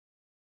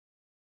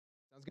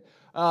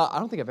I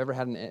don't think I've ever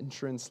had an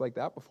entrance like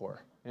that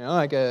before.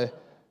 Like a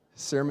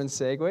sermon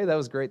segue. That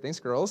was great. Thanks,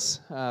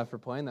 girls, for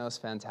playing. That was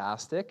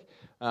fantastic.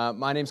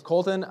 My name's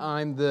Colton.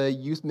 I'm the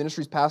youth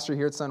ministries pastor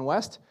here at Sun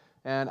West,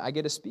 and I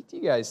get to speak to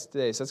you guys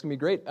today, so that's going to be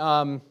great.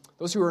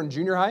 Those who are in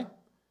junior high,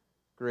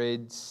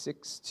 grade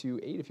 6 to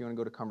 8, if you want to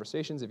go to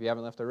conversations, if you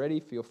haven't left already,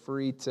 feel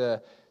free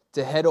to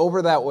head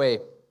over that way.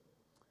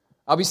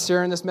 I'll be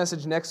sharing this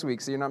message next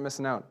week, so you're not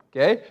missing out,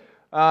 okay?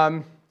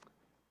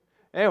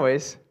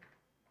 Anyways,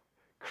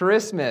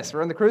 Christmas.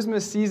 We're in the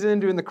Christmas season,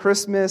 doing the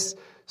Christmas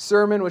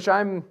sermon, which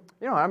I'm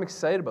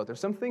excited about. There's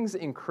some things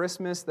in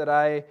Christmas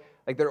that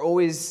they're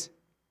always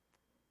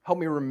help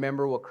me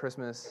remember what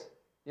Christmas,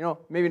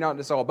 maybe not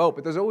just all about,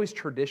 but there's always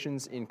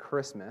traditions in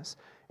Christmas.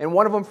 And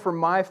one of them for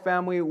my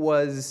family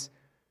was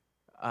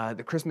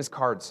the Christmas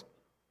cards.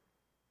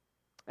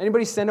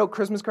 Anybody send out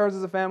Christmas cards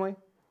as a family?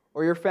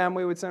 Or your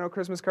family would send out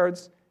Christmas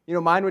cards?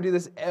 Mine would do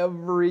this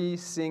every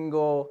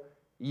single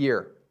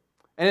year.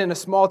 And in a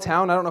small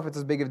town, I don't know if it's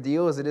as big of a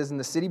deal as it is in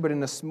the city, but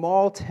in a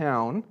small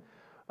town,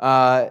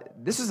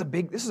 this is a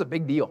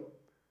big deal.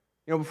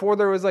 Before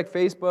there was like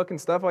Facebook and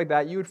stuff like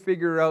that, you would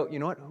figure out,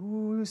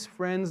 whose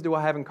friends do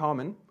I have in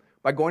common?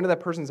 By going to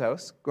that person's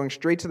house, going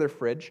straight to their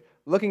fridge,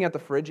 looking at the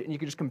fridge, and you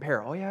could just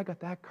compare. Oh yeah, I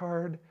got that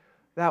card,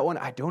 that one.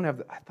 I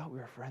thought we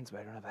were friends, but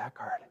I don't have that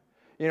card.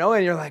 And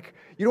you're like,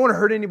 you don't want to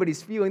hurt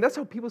anybody's feeling. That's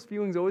how people's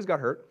feelings always got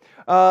hurt.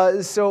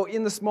 So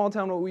in the small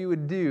town, what we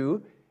would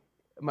do,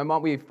 my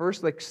mom, we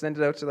first sent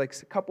it out to a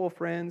couple of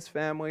friends,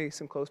 family,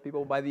 some close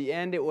people. By the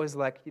end, it was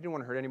you didn't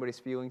want to hurt anybody's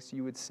feelings, so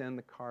you would send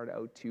the card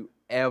out to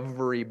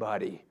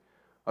everybody.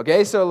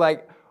 Okay, so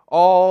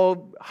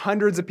all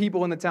hundreds of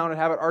people in the town would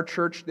have it. Our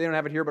church, they don't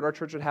have it here, but our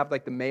church would have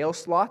the mail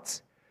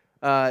slots.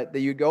 That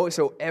you go,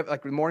 so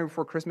the morning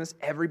before Christmas,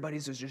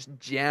 everybody's was just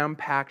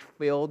jam-packed,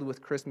 filled with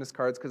Christmas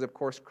cards, because of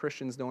course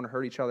Christians don't want to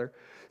hurt each other.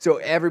 So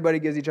everybody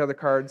gives each other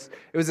cards.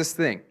 It was this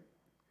thing.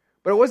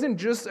 But it wasn't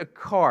just a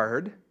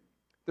card.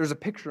 There's a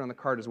picture on the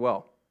card as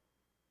well.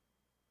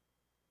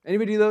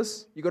 Anybody do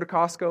those? You go to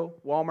Costco,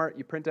 Walmart,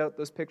 you print out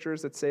those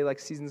pictures that say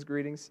season's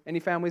greetings. Any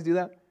families do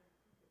that?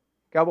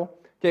 Couple?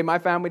 Okay, my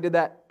family did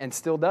that and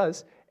still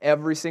does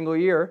every single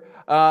year.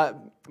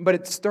 But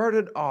it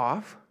started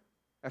off.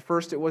 At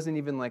first, it wasn't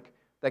even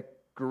that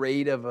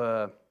great of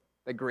a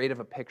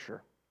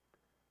picture.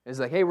 It's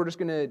hey, we're just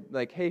gonna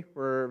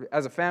we're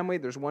as a family.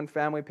 There's one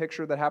family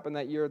picture that happened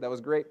that year that was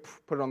great.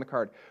 Put it on the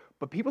card.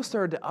 But people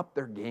started to up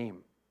their game.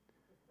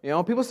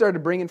 People started to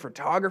bring in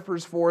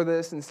photographers for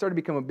this, and it started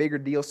to become a bigger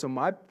deal. So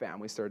my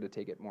family started to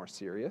take it more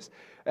serious.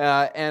 And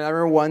I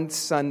remember one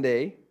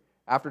Sunday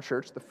after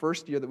church, the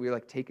first year that we were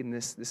taking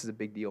this is a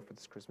big deal for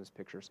this Christmas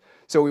pictures.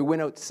 So we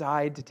went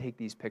outside to take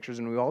these pictures,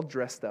 and we all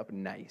dressed up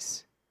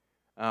nice.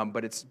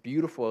 But it's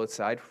beautiful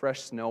outside,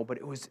 fresh snow,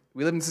 but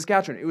we live in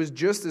Saskatchewan. It was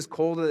just as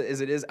cold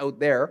as it is out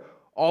there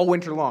all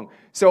winter long.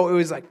 So it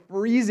was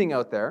freezing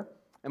out there,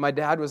 and my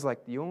dad was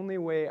the only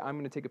way I'm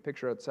going to take a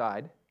picture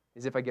outside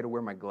is if I get to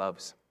wear my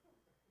gloves.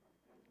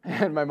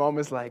 And my mom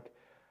was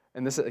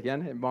and this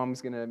again, and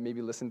mom's going to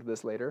maybe listen to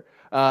this later.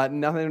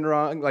 Nothing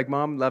wrong,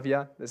 Mom, love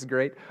ya, this is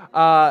great.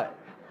 But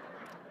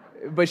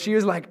she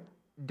was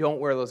don't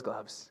wear those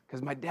gloves.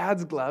 Because my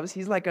dad's gloves,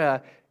 he's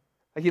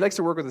he likes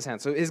to work with his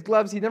hands. So his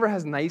gloves, he never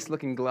has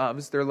nice-looking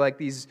gloves. They're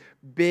these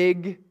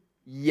big,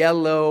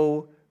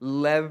 yellow,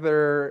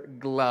 leather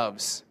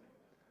gloves.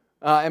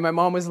 And my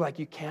mom was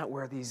you can't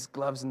wear these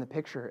gloves in the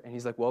picture. And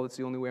he's well, that's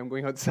the only way I'm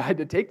going outside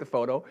to take the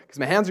photo, because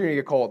my hands are going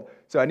to get cold.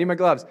 So I need my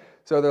gloves.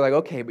 So they're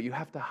okay, but you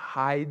have to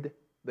hide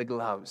the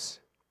gloves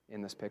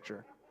in this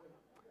picture.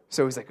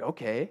 So he's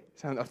okay,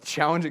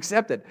 challenge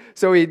accepted.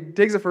 So he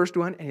takes the first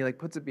one, and he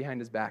puts it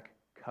behind his back,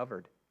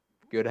 covered.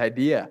 Good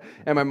idea.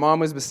 And my mom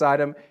was beside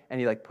him,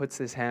 and he puts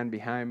his hand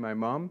behind my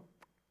mom.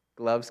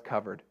 Gloves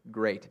covered.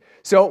 Great.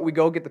 So we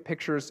go get the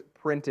pictures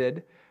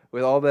printed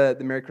with all the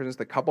Merry Christmas,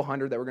 the couple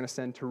hundred that we're going to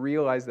send, to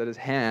realize that his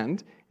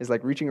hand is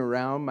reaching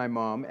around my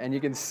mom, and you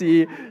can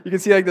see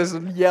this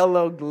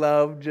yellow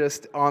glove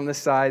just on the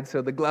side.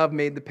 So the glove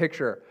made the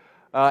picture.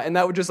 And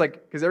that would just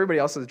because everybody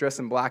else is dressed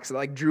in black,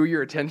 so drew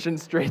your attention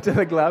straight to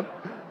the glove.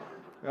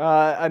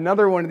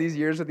 Another one of these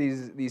years with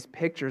these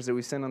pictures that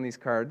we send on these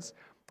cards.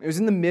 It was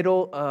in the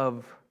middle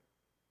of,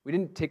 we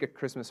didn't take a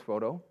Christmas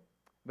photo,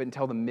 but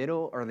until the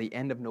middle or the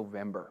end of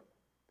November.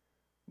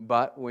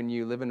 But when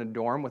you live in a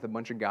dorm with a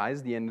bunch of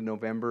guys, the end of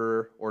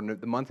November, or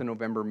the month of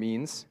November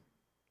means,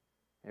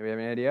 anybody have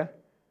any idea?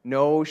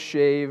 No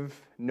shave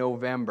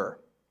November.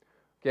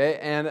 Okay,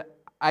 and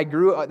I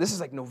grew, this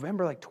is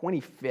November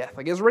 25th,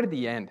 it was right at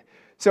the end.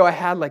 So I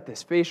had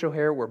this facial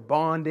hair, we're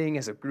bonding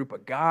as a group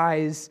of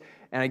guys,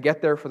 and I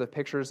get there for the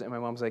pictures, and my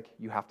mom's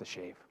you have to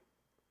shave.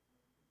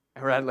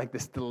 And we're at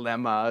this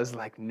dilemma. I was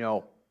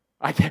no,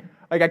 I can't.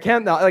 I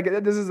can't now.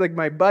 This is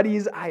my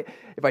buddies.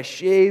 If I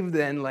shave,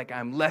 then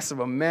I'm less of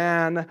a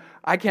man.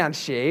 I can't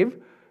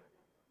shave.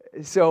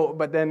 So,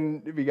 but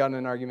then we got in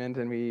an argument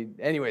and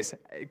anyways,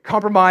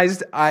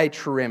 compromised, I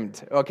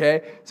trimmed,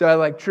 okay?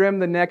 So I trimmed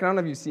the neck. I don't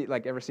know if you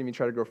ever see me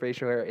try to grow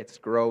facial hair. It's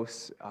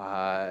gross.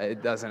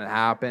 It doesn't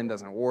happen,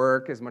 doesn't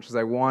work as much as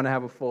I want to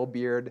have a full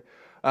beard.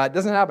 It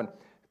doesn't happen.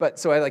 But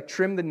so I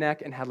trimmed the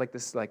neck and had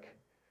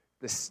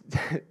this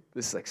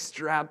this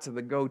strap to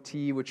the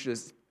goatee, which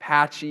is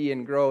patchy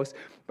and gross,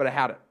 but I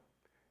had it.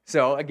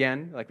 So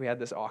again, we had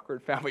this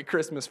awkward family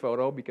Christmas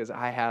photo because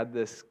I had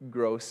this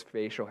gross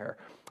facial hair.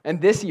 And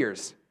this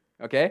year's,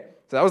 okay?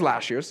 So that was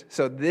last year's.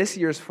 So this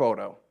year's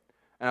photo,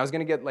 and I was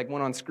going to get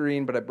one on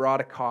screen, but I brought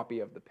a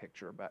copy of the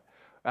picture. But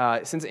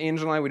since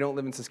Angel and I, we don't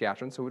live in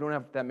Saskatchewan, so we don't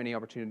have that many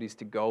opportunities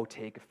to go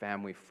take a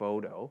family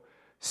photo.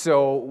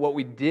 So what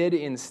we did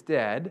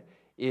instead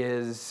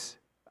is,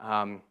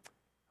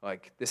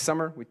 this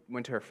summer, we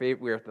went to we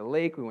were at the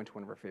lake, we went to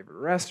one of our favorite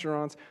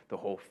restaurants, the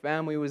whole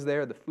family was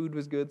there, the food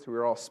was good, so we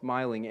were all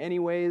smiling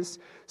anyways,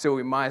 so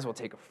we might as well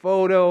take a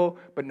photo,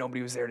 but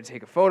nobody was there to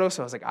take a photo,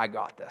 so I was like, I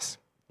got this.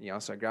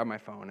 So I grabbed my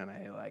phone and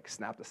I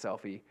snapped a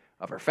selfie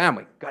of our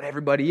family, got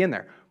everybody in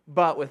there.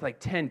 But with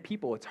 10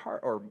 people, it's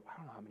hard, or I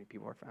don't know how many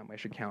people are family, I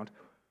should count,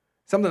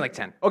 something like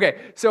 10.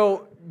 Okay,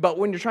 so, but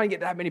when you're trying to get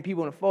that many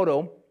people in a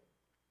photo,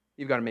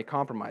 you've got to make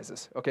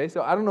compromises, okay?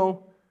 So I don't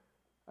know,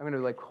 I'm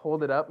going to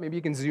hold it up. Maybe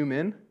you can zoom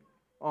in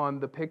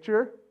on the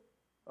picture.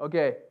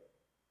 Okay.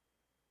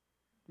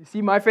 You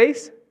see my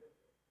face?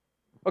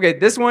 Okay,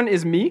 this one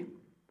is me,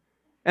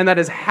 and that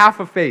is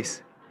half a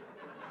face.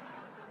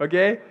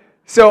 Okay?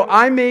 So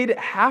I made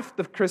half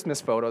the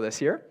Christmas photo this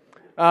year,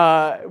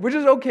 which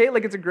is okay.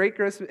 It's a great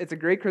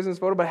Christmas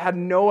photo, but I had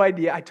no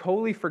idea. I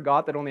totally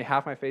forgot that only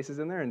half my face is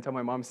in there until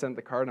my mom sent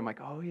the card, and I'm like,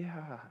 oh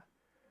yeah,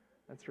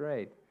 that's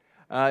right.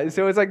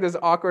 So it's this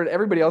awkward,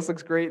 everybody else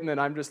looks great, and then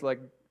I'm just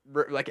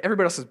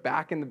everybody else is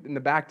back in the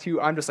back too.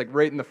 I'm just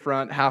right in the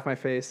front, half my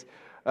face.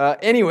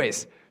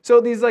 Anyways,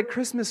 so these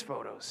Christmas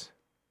photos,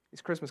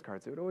 these Christmas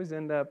cards, it would always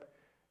end up,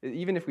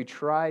 even if we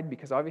tried,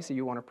 because obviously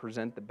you want to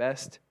present the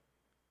best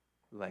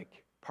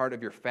part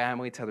of your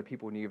family to other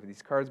people when you give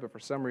these cards, but for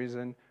some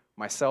reason,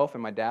 myself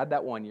and my dad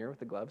that one year with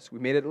the gloves, we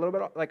made it a little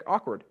bit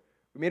awkward.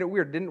 We made it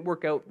weird. It didn't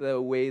work out the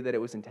way that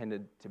it was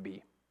intended to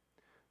be.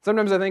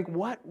 Sometimes I think,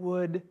 what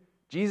would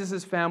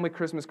Jesus' family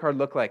Christmas card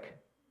look like?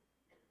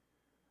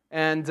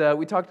 And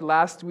we talked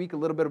last week a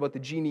little bit about the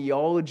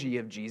genealogy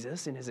of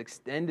Jesus and his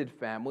extended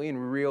family, and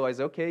we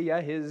realized, okay, yeah,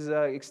 his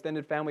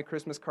extended family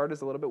Christmas card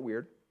is a little bit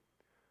weird.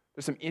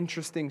 There's some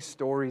interesting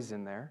stories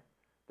in there.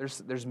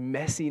 There's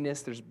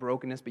messiness, there's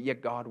brokenness, but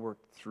yet God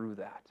worked through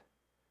that.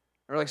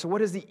 And we're so what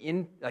does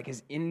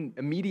his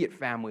immediate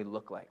family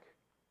look like?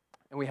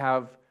 And we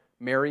have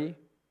Mary,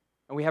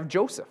 and we have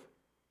Joseph.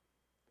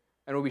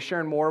 And we'll be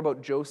sharing more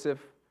about Joseph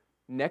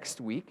next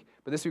week.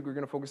 But this week we're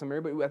going to focus on Mary.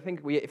 But I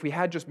think if we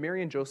had just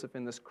Mary and Joseph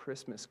in this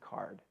Christmas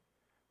card,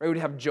 right, we'd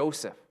have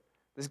Joseph,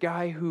 this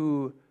guy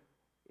who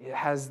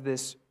has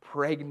this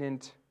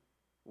pregnant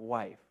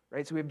wife,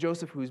 right? So we have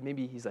Joseph who's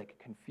he's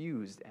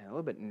confused and a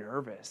little bit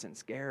nervous and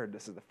scared.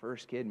 This is the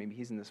first kid. Maybe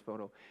he's in this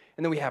photo.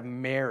 And then we have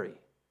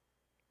Mary,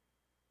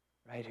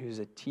 right, who's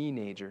a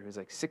teenager who's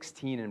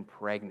 16 and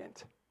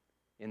pregnant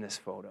in this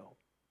photo.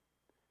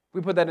 If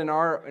we put that in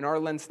our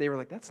lens today,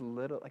 we're that's a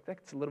little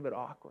bit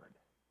awkward.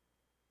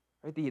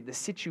 Right? The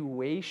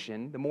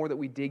situation, the more that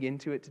we dig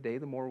into it today,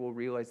 the more we'll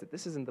realize that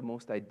this isn't the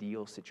most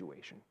ideal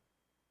situation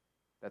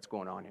that's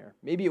going on here.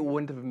 Maybe it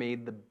wouldn't have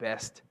made the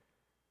best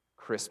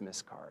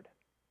Christmas card.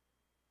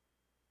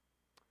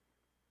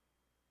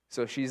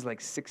 So she's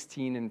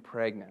 16 and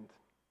pregnant.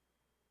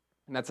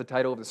 And that's the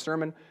title of the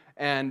sermon.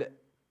 And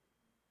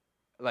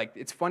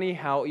it's funny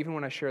how even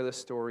when I share this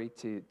story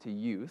to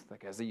youth,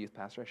 as a youth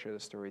pastor, I share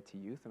this story to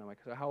youth, and I'm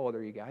so how old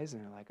are you guys?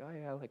 And they're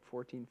oh yeah,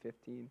 14,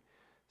 15.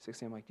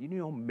 16, I'm do you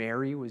know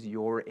Mary was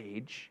your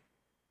age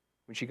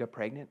when she got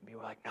pregnant? And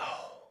people were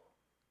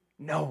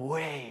no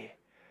way,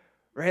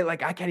 right?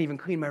 I can't even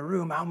clean my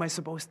room. How am I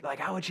supposed to,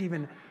 how would she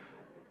even,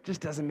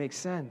 just doesn't make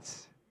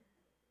sense.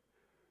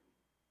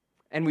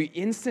 And we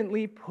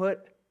instantly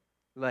put,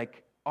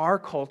 our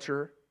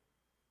culture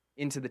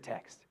into the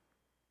text,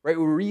 right?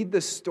 We read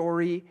the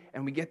story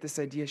and we get this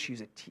idea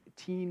she's a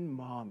teen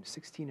mom,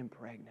 16 and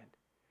pregnant.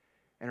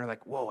 And we're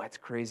whoa, that's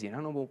crazy. And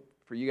I don't know,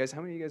 for you guys,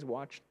 how many of you guys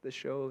watched the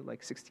show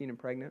 16 and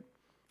Pregnant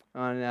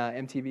on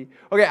MTV?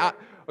 Okay,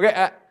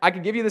 I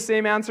could give you the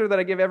same answer that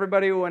I give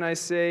everybody when I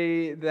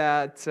say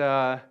that,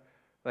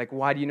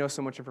 why do you know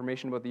so much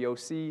information about the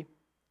OC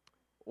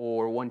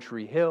or One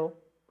Tree Hill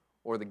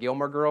or the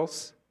Gilmore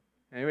Girls?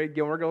 Anybody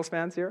Gilmore Girls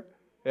fans here?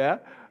 Yeah?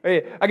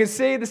 Okay, I can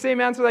say the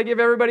same answer that I give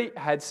everybody. I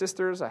had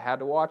sisters, I had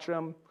to watch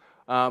them.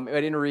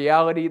 But in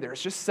reality,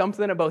 there's just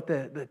something about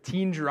the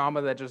teen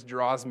drama that just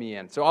draws me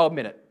in. So I'll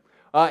admit it.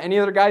 Any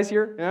other guys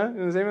here? Yeah?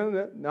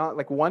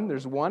 Not one?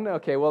 There's one?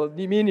 Okay, well,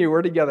 me and you,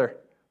 we're together.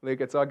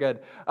 Luke, it's all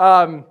good.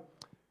 But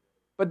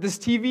this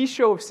TV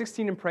show of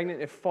 16 and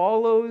Pregnant, it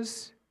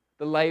follows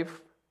the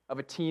life of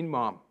a teen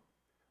mom.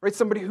 Right?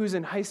 Somebody who's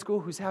in high school,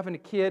 who's having a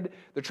kid.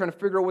 They're trying to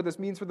figure out what this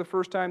means for the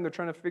first time. They're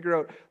trying to figure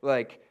out,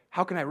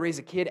 how can I raise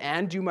a kid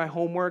and do my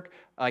homework?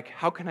 Like,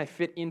 how can I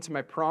fit into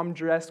my prom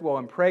dress while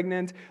I'm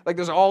pregnant? Like,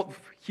 there's all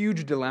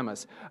huge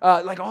dilemmas.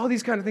 Like, all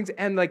these kind of things.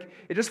 And, like,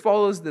 it just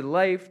follows the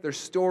life, their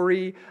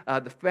story,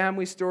 the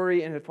family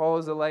story, and it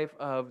follows the life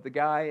of the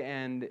guy.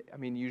 And, I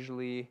mean,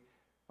 usually,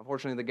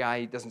 unfortunately, the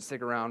guy doesn't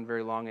stick around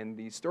very long in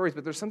these stories.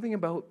 But there's something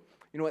about,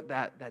 you know what,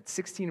 that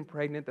 16 and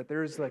pregnant, that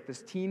there's, like,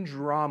 this teen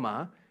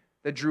drama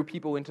that drew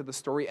people into the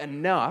story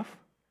enough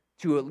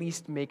to at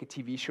least make a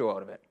TV show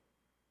out of it.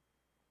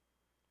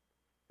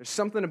 There's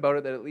something about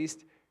it that at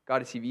least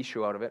got a TV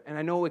show out of it. And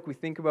I know, like, we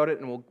think about it,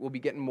 and we'll be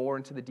getting more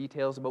into the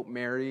details about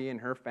Mary and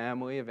her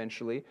family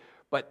eventually.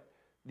 But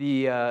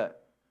the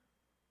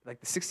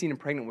 16 and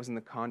pregnant wasn't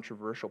the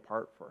controversial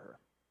part for her.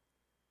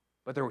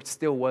 But there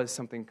still was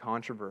something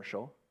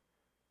controversial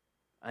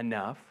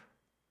enough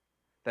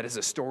that is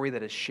a story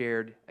that is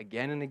shared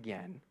again and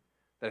again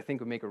that I think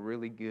would make a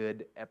really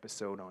good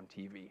episode on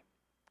TV.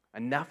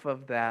 Enough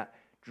of that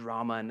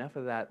drama, enough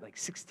of that like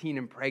 16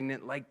 and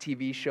pregnant like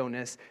TV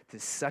showness to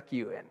suck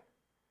you in,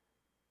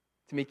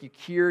 to make you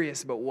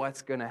curious about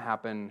what's going to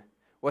happen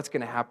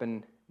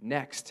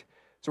next.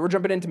 So we're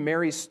jumping into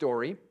Mary's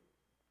story.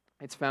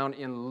 It's found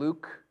in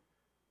Luke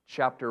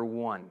chapter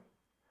 1,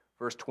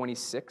 verse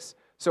 26.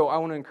 So I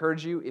want to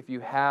encourage you, if you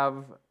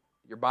have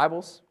your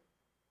Bibles,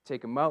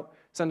 take them out.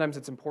 Sometimes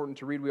it's important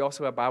to read. We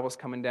also have Bibles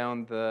coming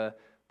down the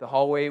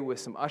hallway with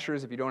some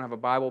ushers. If you don't have a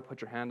Bible, put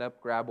your hand up,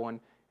 grab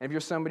one. And if you're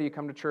somebody who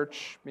come to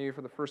church maybe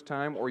for the first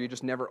time, or you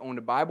just never owned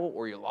a Bible,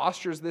 or you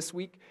lost yours this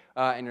week,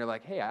 and you're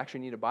like, hey, I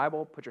actually need a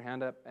Bible, put your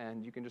hand up,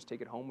 and you can just take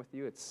it home with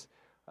you. It's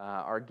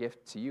our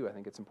gift to you. I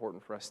think it's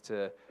important for us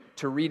to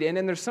read in.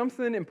 And there's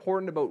something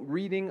important about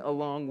reading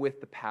along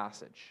with the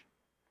passage,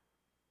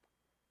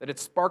 that it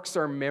sparks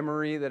our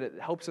memory, that it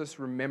helps us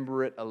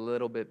remember it a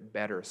little bit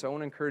better. So I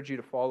want to encourage you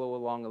to follow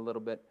along a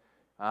little bit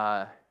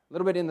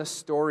in the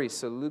story.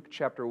 So Luke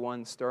chapter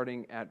 1,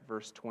 starting at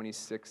verse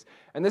 26.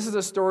 And this is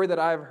a story that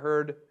I've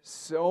heard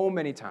so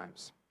many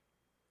times.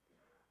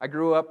 I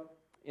grew up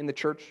in the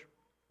church,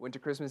 went to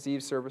Christmas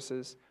Eve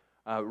services,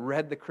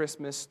 read the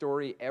Christmas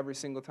story every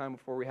single time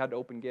before we had to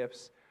open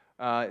gifts.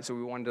 So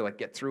we wanted to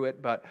get through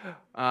it. But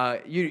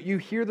you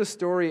hear the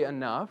story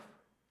enough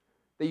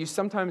that you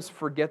sometimes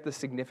forget the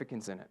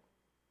significance in it.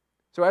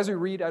 So as we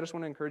read, I just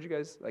want to encourage you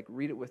guys,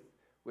 read it with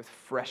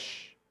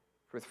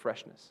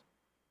freshness,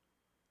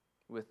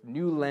 with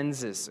new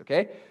lenses,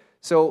 okay?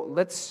 So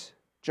let's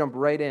jump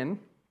right in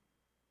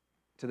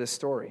to this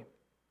story.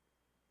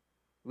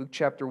 Luke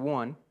chapter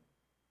 1,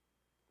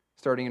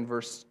 starting in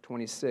verse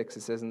 26,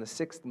 it says, in the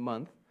 6th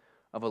month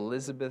of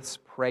Elizabeth's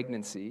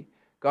pregnancy,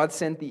 God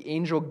sent the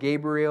angel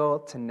Gabriel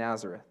to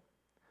Nazareth,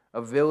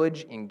 a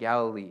village in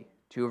Galilee,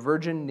 to a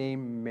virgin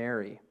named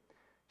Mary.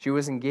 She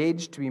was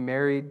engaged to be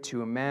married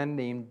to a man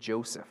named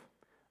Joseph,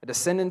 a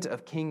descendant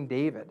of King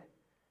David.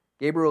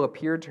 Gabriel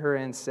appeared to her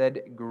and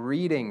said,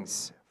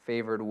 "Greetings,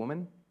 favored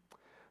woman.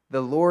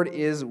 The Lord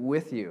is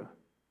with you."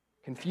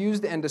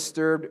 Confused and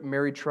disturbed,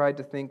 Mary tried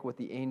to think what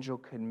the angel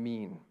could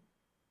mean.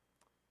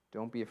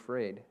 "Don't be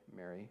afraid,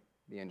 Mary,"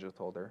 the angel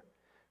told her,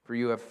 "for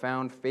you have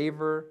found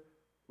favor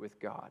with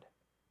God."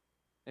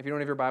 If you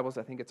don't have your Bibles,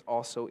 I think it's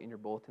also in your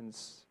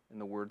bulletins in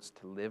the words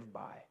to live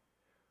by,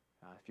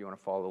 if you want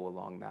to follow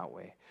along that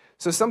way.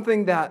 So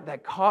something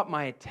that caught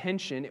my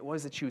attention, it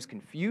was that she was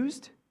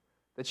confused,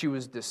 that she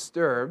was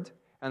disturbed,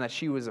 and that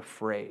she was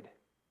afraid,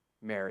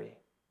 Mary.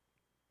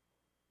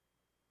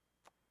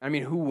 I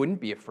mean, who wouldn't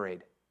be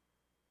afraid?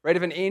 Right?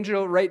 If an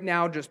angel right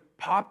now just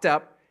popped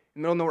up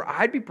in the middle of nowhere,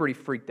 I'd be pretty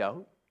freaked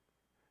out.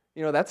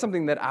 You know, that's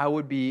something that I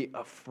would be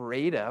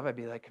afraid of. I'd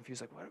be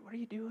confused, what are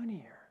you doing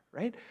here?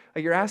 Right?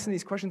 You're asking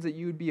these questions that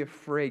you would be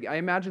afraid. I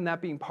imagine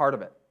that being part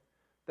of it.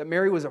 That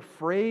Mary was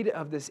afraid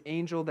of this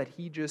angel, that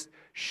he just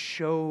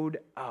showed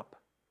up,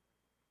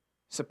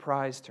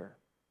 surprised her.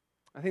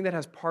 I think that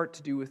has part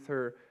to do with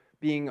her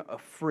being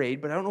afraid,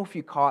 but I don't know if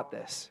you caught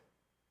this.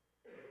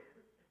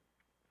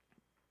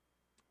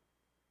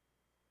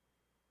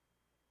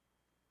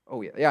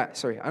 Oh,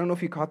 sorry. I don't know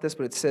if you caught this,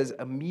 but it says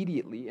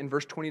immediately in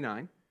verse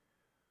 29.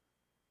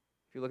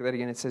 If you look at that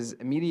again, it says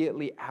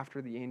immediately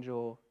after the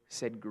angel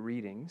said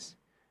greetings,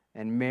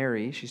 and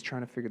Mary, she's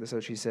trying to figure this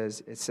out.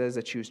 It says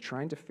that she was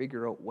trying to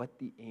figure out what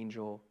the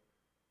angel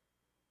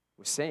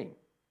was saying.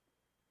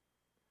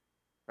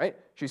 Right?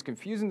 She was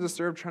confused and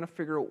disturbed, trying to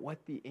figure out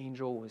what the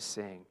angel was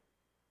saying.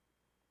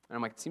 And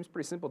I'm it seems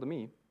pretty simple to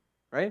me,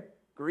 right?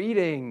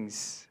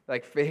 Greetings,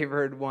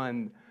 favored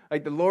one.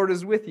 The Lord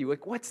is with you.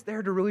 What's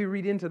there to really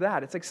read into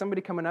that? It's like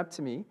somebody coming up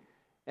to me,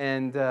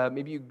 and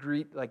maybe you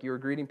greet, you're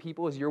greeting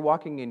people as you're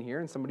walking in here,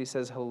 and somebody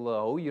says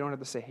hello. You don't have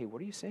to say, hey,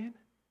 what are you saying?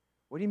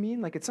 What do you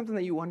mean? It's something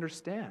that you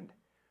understand,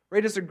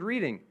 right? It's a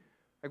greeting.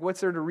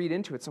 What's there to read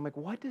into it? So I'm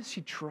what is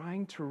she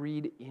trying to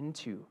read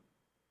into?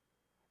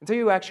 Until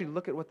you actually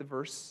look at what the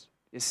verse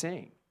is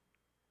saying,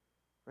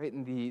 right?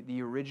 In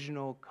the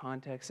original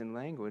context and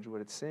language,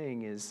 what it's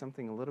saying is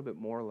something a little bit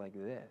more like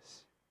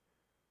this.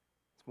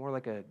 It's more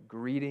like a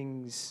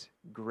greetings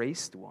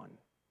graced one.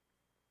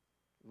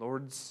 The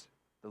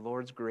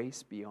Lord's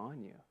grace be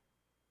on you.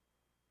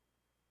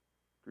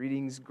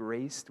 Greetings,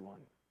 graced one.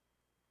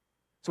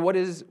 So what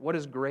is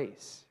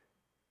grace?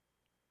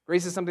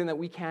 Grace is something that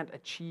we can't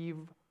achieve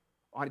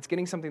on. It's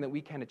getting something that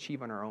we can't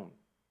achieve on our own.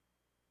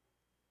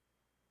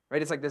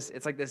 Right? It's like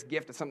this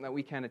gift. It's something that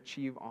we can't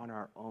achieve on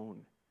our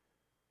own.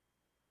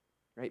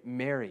 Right?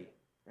 Mary,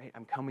 right?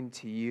 I'm coming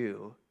to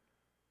you,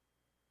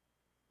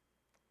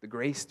 the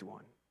graced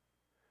one.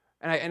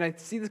 And I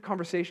see this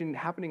conversation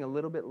happening a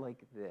little bit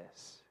like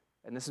this.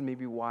 And this is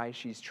maybe why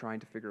she's trying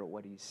to figure out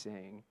what he's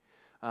saying.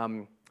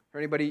 For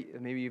anybody,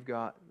 maybe you've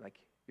got, like,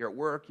 you're at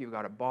work, you've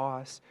got a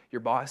boss, your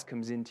boss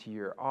comes into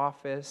your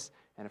office,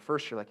 and at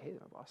first you're like, hey,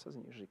 my boss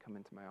doesn't usually come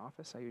into my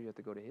office. I usually have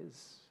to go to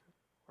his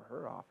or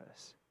her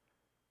office.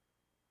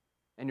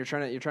 And you're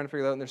trying to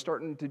figure it out, and they're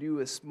starting to do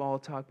a small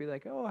talk, be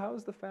like, oh,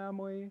 how's the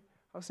family?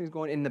 How's things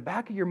going? In the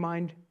back of your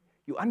mind,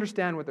 you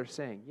understand what they're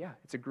saying. Yeah,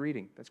 it's a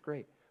greeting. That's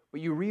great.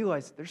 But you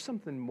realize there's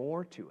something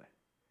more to it,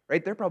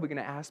 right? They're probably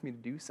going to ask me to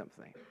do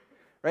something,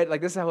 right?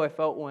 Like this is how I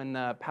felt when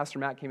Pastor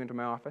Matt came into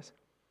my office.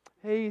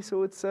 Hey,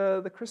 so it's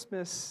the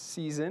Christmas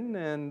season,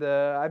 and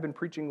I've been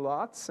preaching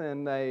lots,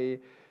 and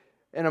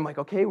I'm like,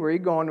 okay, where are you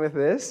going with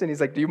this? And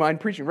he's like, do you mind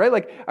preaching? Right?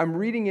 Like, I'm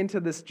reading into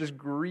this just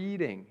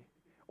greeting.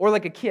 Or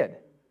like a kid.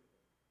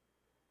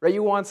 Right?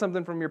 You want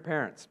something from your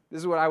parents.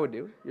 This is what I would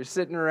do. You're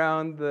sitting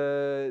around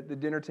the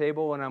dinner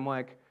table, and I'm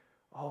like,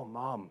 oh,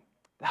 Mom,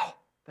 that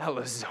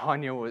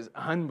lasagna was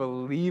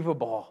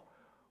unbelievable.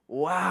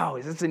 Wow,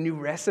 is this a new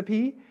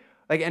recipe?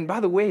 Like, and by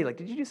the way, like,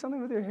 did you do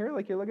something with your hair?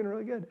 Like, you're looking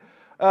really good.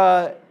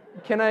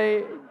 Can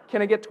I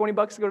get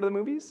 $20 to go to the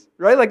movies?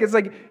 Right? Like, it's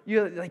like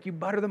you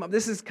butter them up.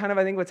 This is kind of,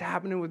 I think, what's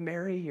happening with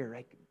Mary here,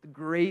 like the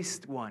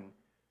graced one.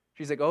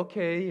 She's like,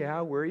 okay,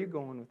 yeah, where are you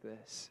going with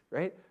this?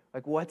 Right?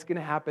 Like, what's going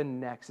to happen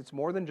next? It's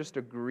more than just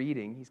a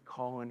greeting. He's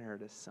calling her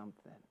to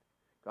something.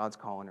 God's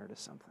calling her to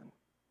something.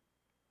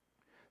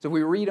 So if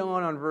we read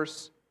on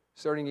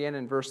starting again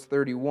in verse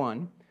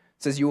 31,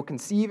 it says, you will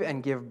conceive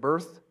and give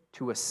birth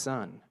to a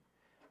son,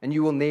 and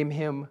you will name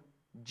him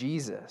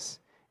Jesus.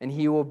 And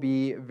he will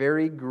be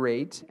very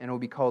great and will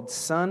be called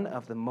Son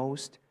of the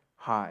Most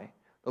High.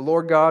 The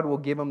Lord God will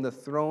give him the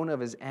throne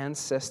of his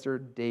ancestor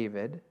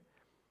David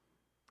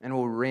and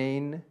will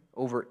reign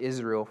over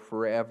Israel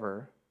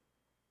forever.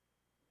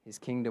 His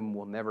kingdom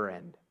will never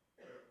end.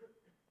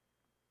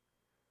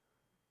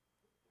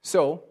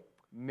 So,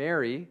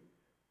 Mary,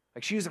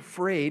 like, she was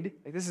afraid.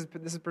 Like, this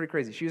is pretty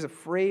crazy. She was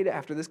afraid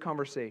after this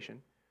conversation,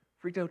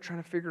 freaked out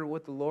trying to figure out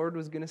what the Lord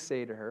was going to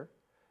say to her.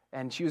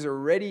 And she was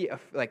already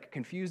like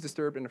confused,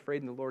 disturbed, and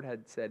afraid, and the Lord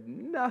had said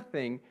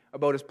nothing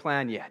about his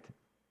plan yet.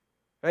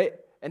 Right?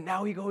 And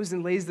now he goes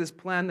and lays this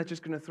plan that's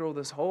just going to throw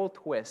this whole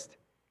twist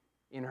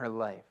in her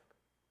life.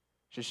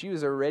 So she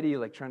was already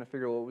like trying to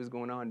figure out what was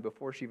going on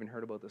before she even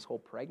heard about this whole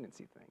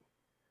pregnancy thing.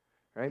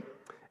 Right?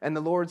 And the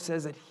Lord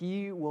says that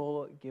he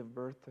will give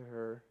birth to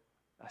her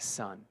a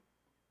son.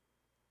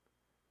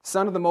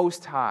 Son of the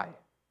Most High.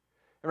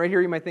 And right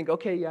here you might think,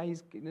 okay, yeah,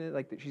 she's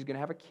going to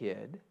have a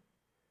kid.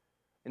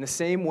 In the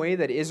same way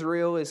that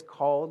Israel is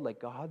called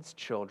like God's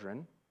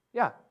children,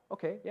 yeah,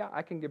 okay, yeah,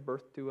 I can give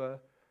birth to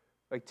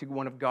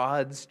one of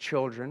God's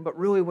children. But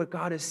really what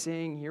God is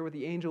saying here, what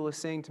the angel is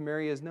saying to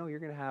Mary is, no, you're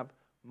going to have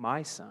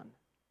my son.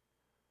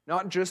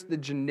 Not just the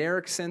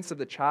generic sense of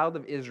the child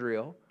of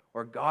Israel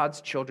or God's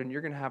children.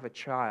 You're going to have a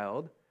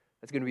child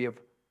that's going to be of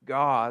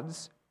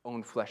God's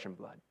own flesh and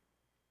blood.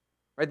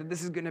 Right? That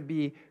this is going to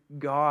be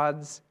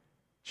God's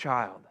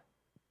child.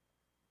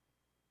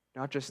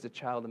 Not just a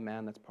child of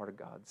man that's part of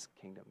God's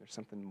kingdom. There's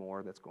something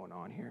more that's going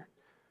on here.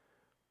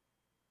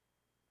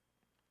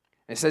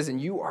 And it says,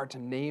 and you are to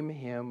name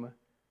him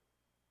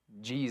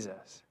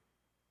Jesus.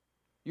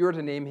 You are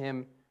to name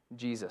him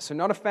Jesus. So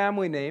not a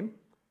family name,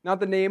 not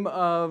the name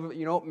of,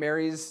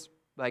 Mary's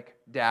like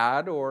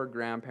dad or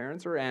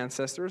grandparents or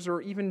ancestors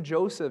or even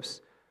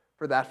Joseph's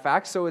for that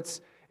fact. So it's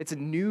a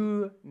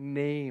new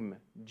name,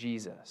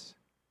 Jesus.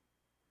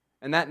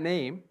 And that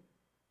name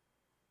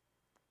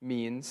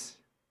means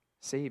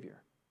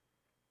Savior.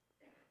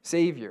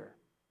 Savior,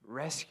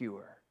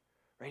 rescuer,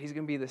 right? He's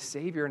going to be the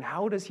Savior. And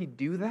how does he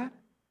do that?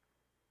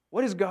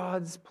 What is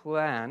God's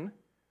plan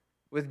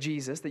with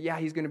Jesus? That, yeah,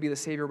 he's going to be the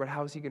Savior, but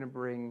how is he going to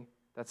bring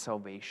that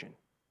salvation?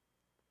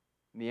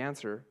 And the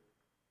answer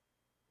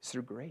is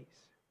through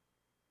grace.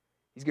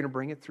 He's going to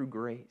bring it through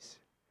grace.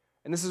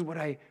 And this is what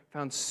I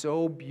found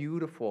so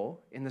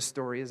beautiful in the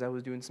story as I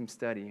was doing some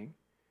studying.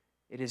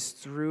 It is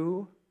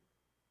through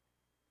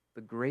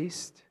the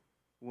graced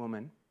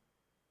woman,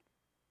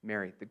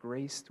 Mary, the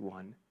graced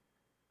one,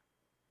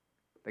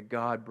 that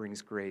God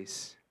brings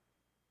grace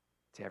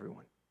to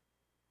everyone.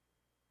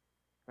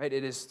 Right?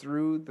 It is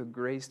through the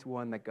graced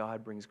one that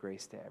God brings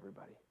grace to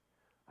everybody.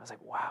 I was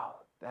like, wow,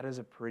 that is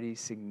a pretty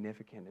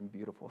significant and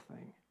beautiful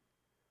thing.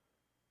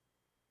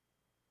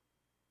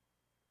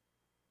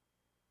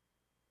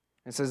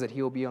 It says that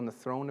he will be on the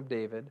throne of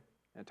David,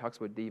 and it talks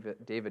about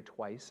David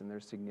twice, and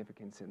there's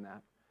significance in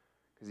that,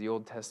 because the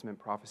Old Testament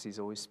prophecies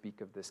always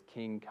speak of this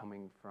king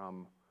coming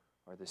from,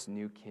 or this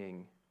new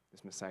king,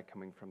 this Messiah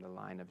coming from the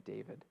line of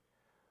David.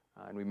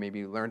 And we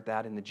maybe learned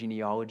that in the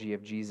genealogy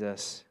of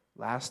Jesus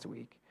last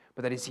week.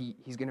 but that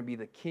he's going to be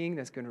the king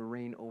that's going to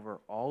reign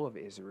over all of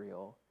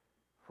Israel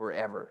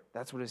forever.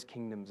 That's what his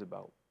kingdom's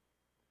about.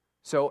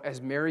 So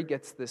as Mary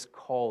gets this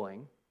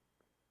calling,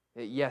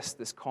 that yes,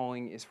 this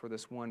calling is for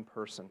this one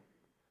person.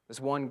 This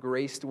one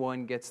graced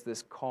one gets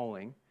this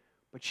calling,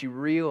 but she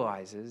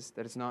realizes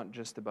that it's not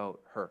just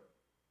about her.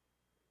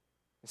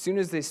 As soon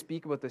as they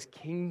speak about this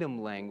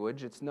kingdom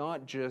language, it's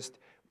not just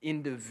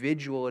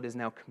individual, it is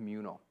now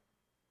communal.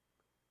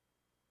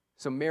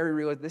 So Mary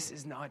realized this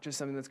is not just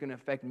something that's going to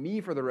affect me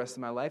for the rest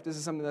of my life. This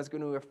is something that's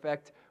going to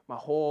affect my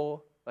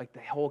whole, the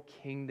whole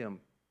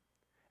kingdom.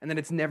 And that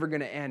it's never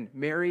going to end.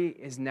 Mary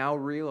is now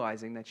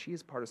realizing that she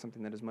is part of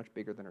something that is much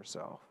bigger than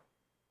herself.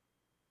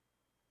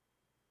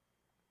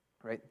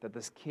 Right? That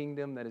this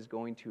kingdom that is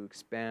going to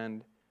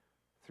expand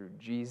through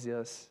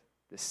Jesus,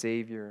 the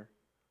Savior,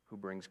 who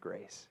brings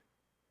grace.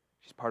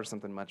 She's part of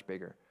something much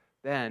bigger.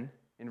 Then,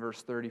 in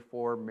verse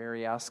 34,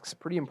 Mary asks a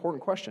pretty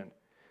important question.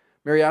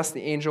 Mary asks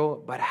the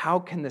angel, but how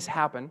can this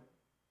happen?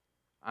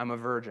 I'm a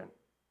virgin.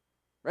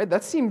 Right?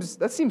 That seems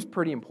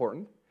pretty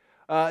important.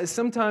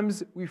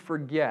 Sometimes we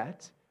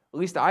forget, at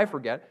least I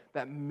forget,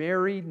 that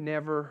Mary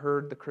never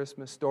heard the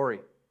Christmas story.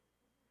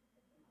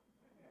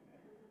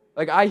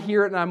 I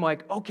hear it and I'm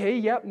like, okay,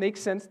 yep,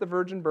 makes sense, the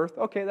virgin birth.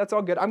 Okay, that's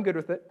all good. I'm good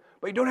with it.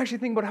 But you don't actually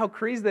think about how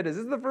crazy that is.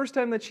 This is the first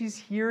time that she's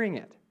hearing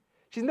it.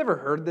 She's never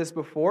heard this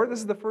before. This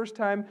is the first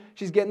time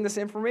she's getting this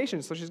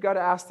information. So she's got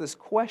to ask this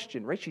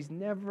question, right? She's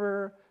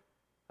never,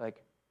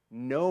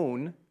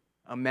 known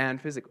a man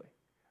physically.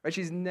 Right?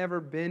 She's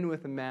never been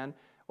with a man.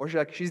 Or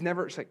she's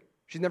never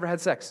had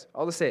sex.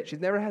 I'll just say it. She's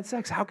never had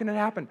sex. How can it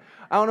happen?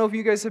 I don't know if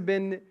you guys have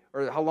been,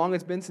 or how long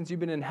it's been since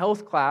you've been in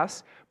health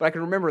class, but I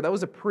can remember that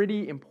was a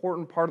pretty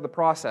important part of the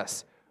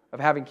process of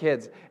having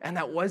kids. And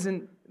that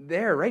wasn't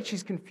there, right?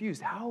 She's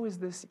confused. How is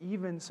this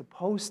even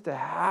supposed to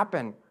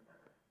happen?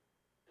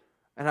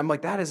 And I'm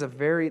like, that is a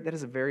very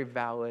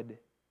valid,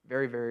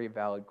 very, very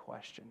valid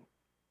question.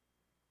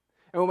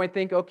 And we might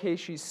think, okay,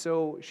 she's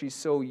so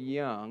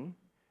young,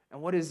 and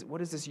what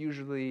does this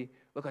usually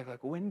look like?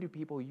 When do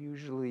people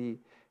usually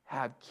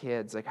have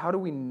kids? How do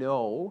we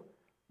know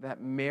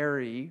that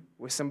Mary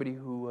was somebody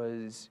who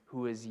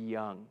was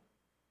young?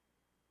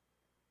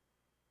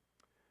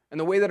 And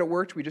the way that it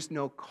worked, we just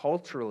know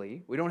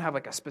culturally. We don't have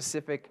a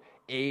specific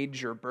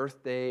age or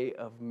birthday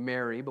of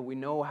Mary, but we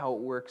know how it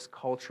works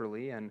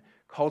culturally. And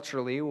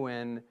culturally,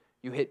 when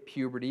you hit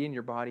puberty and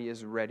your body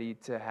is ready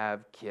to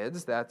have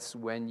kids, that's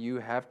when you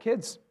have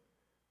kids.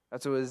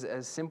 That's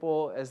as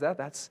simple as that.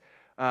 That's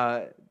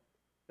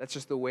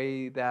just the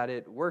way that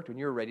it worked. When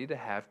you're ready to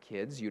have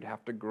kids, you'd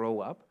have to grow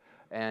up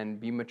and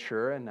be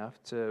mature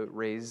enough to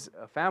raise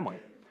a family.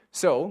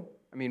 So,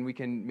 we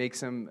can make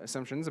some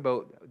assumptions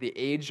about the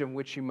age of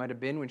which she might have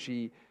been when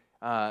she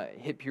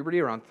hit puberty,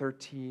 around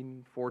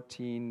 13,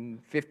 14,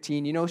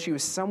 15. She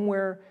was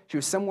somewhere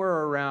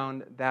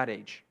around that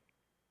age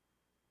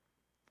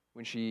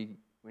when she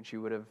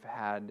would have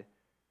had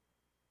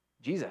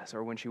Jesus,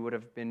 or when she would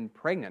have been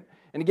pregnant.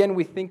 And again,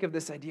 we think of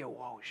this idea,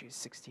 whoa, she's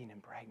 16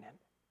 and pregnant.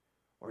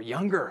 Or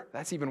younger,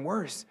 that's even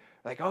worse.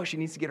 She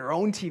needs to get her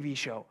own TV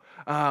show.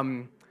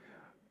 And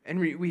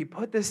we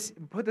put this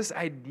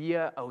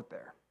idea out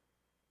there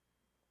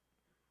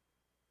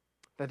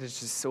that is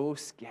just so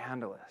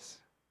scandalous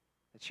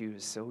that she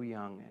was so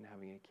young and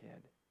having a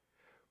kid.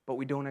 But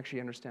we don't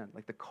actually understand.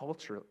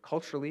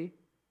 Culturally,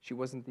 she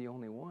wasn't the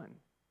only one.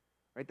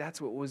 Right?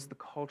 That's what was the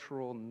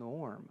cultural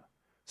norm.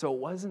 So it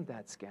wasn't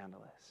that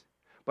scandalous.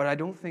 But I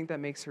don't think that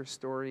makes her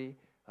story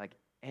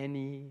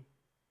any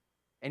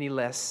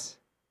less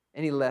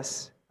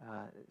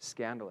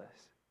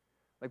scandalous.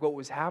 What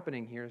was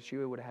happening here is she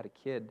would have had a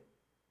kid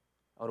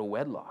out of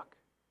wedlock.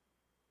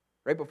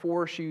 Right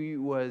before she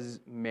was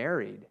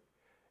married.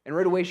 And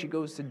right away she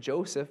goes to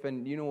Joseph,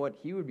 and you know what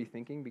he would be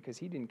thinking, because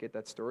he didn't get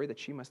that story, that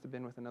she must have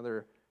been with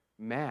another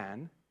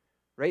man.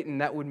 Right?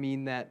 And that would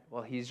mean that,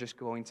 he's just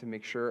going to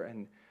make sure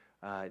and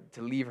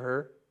to leave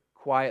her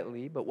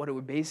quietly. But what it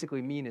would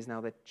basically mean is now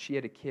that she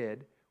had a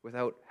kid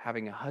without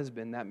having a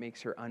husband, that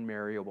makes her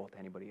unmarriable to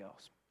anybody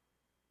else.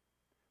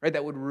 Right?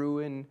 That would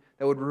ruin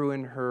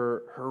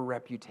her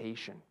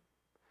reputation.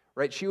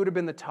 Right? She would have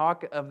been the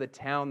talk of the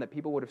town, that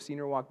people would have seen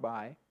her walk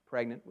by,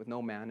 pregnant with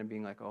no man, and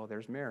being like, oh,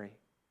 there's Mary.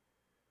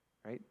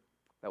 Right?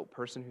 That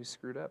person who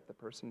screwed up, the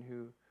person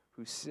who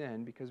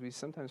sinned, because we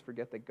sometimes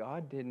forget that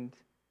God didn't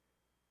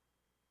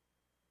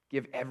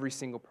give every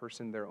single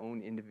person their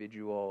own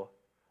individual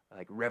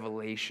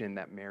revelation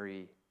that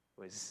Mary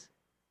was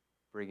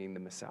bringing the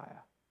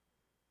Messiah.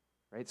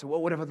 Right? So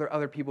what would have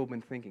other people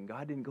been thinking?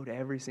 God didn't go to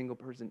every single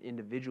person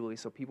individually,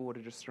 so people would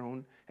have just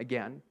thrown,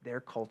 again, their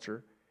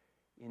culture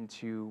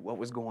into what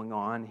was going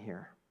on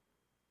here.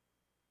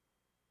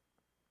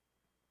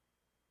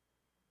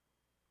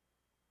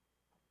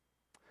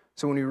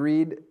 So when we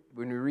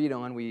read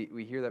on,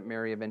 we hear that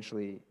Mary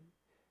eventually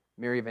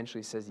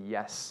says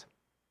yes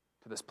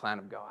to this plan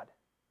of God,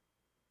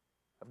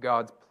 of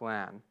God's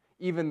plan,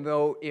 even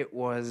though it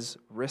was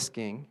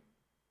risking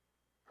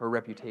her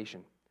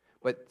reputation.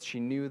 But she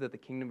knew that the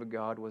kingdom of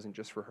God wasn't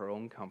just for her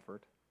own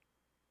comfort,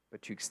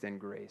 but to extend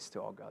grace to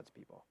all God's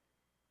people.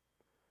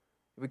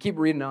 If we keep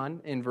reading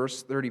on in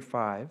verse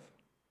 35,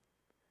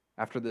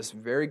 after this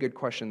very good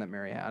question that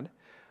Mary had,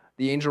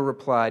 the angel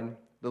replied,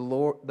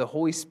 the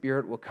Holy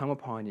Spirit will come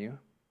upon you,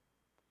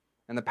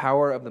 and the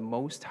power of the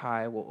Most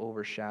High will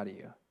overshadow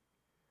you.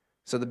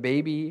 So the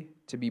baby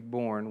to be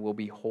born will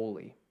be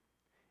holy,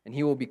 and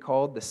he will be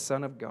called the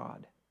Son of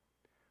God.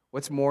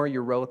 What's more,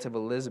 your relative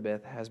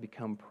Elizabeth has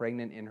become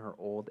pregnant in her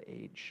old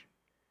age.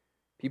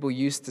 People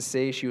used to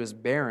say she was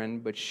barren,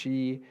 but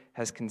she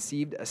has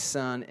conceived a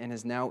son and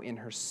is now in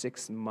her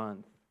 6th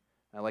month.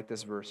 I like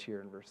this verse here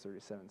in verse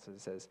 37. So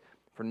it says,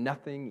 "For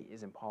nothing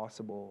is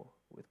impossible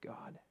with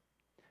God."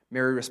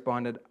 Mary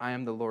responded, "I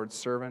am the Lord's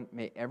servant.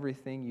 May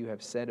everything you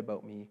have said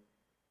about me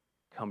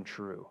come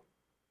true."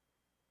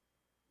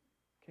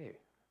 Okay,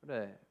 what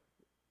a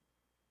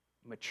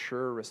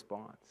mature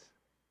response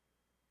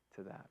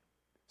to that.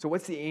 So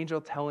what's the angel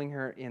telling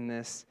her in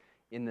this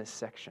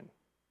section?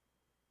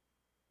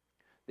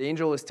 The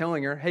angel is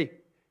telling her,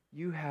 hey,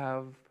 you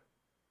have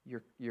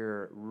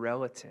your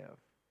relative,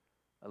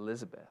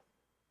 Elizabeth,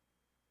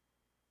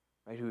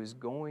 right, who is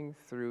going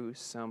through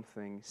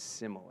something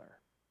similar,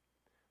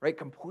 right?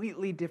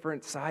 Completely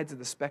different sides of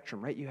the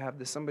spectrum, right? You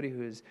have somebody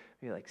who is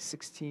maybe like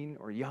 16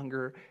 or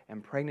younger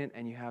and pregnant,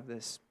 and you have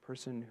this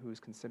person who is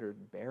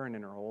considered barren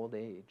in her old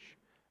age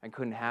and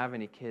couldn't have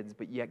any kids,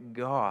 but yet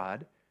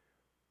God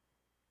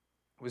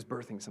was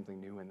birthing something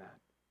new in that.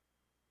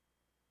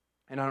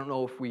 And I don't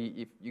know if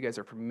you guys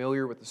are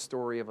familiar with the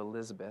story of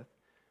Elizabeth,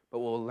 but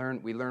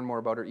we learn more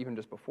about her even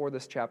just before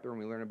this chapter, and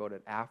we learn about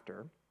it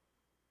after.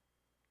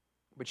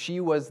 But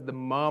she was the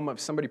mom of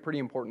somebody pretty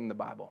important in the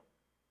Bible.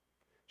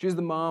 She was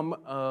the mom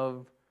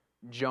of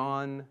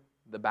John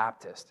the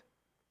Baptist.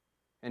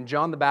 And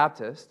John the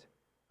Baptist,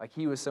 like,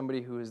 he was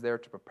somebody who was there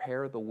to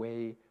prepare the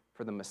way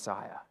for the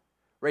Messiah.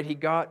 Right? He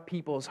got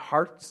people's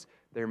hearts,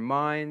 their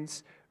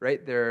minds,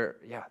 right,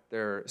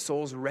 their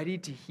souls ready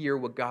to hear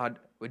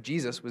what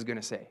Jesus was going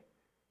to say.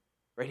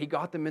 Right? He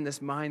got them in this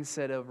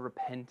mindset of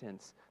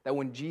repentance, that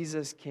when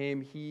Jesus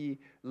came, he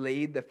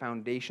laid the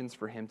foundations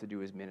for him to do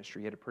his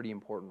ministry. He had a pretty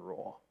important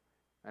role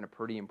and a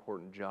pretty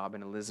important job,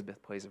 and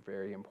Elizabeth plays a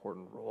very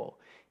important role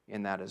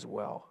in that as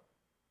well.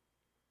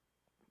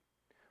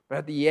 But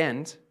at the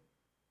end,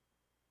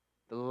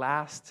 the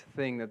last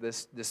thing that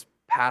this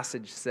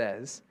passage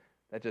says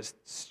that just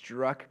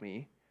struck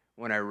me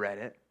when I read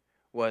it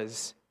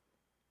was,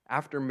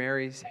 after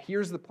Mary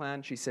hears the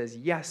plan, she says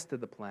yes to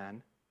the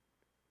plan.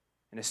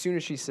 And as soon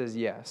as she says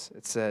yes,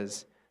 it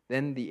says,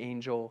 then the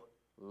angel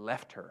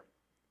left her.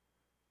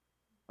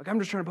 Like, I'm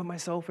just trying to put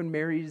myself in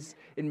Mary's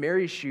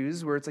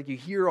shoes, where it's like you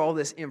hear all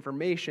this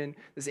information,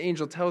 this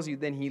angel tells you,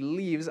 then he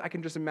leaves. I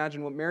can just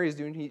imagine what Mary's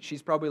doing.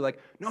 She's probably like,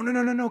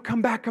 no,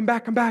 come back.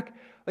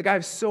 Like, I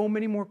have so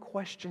many more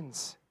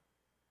questions.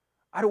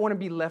 I don't want to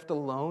be left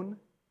alone.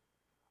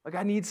 Like,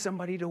 I need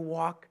somebody to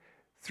walk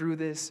through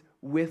this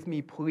with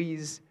me.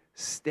 Please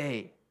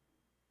stay.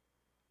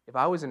 If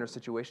I was in her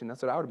situation,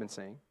 that's what I would have been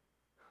saying.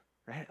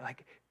 Right?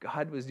 Like,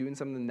 God was doing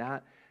something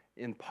that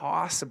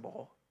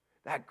impossible,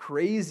 that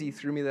crazy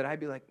through me, that I'd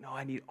be like, no,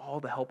 I need all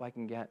the help I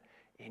can get.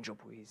 Angel,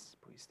 please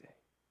stay.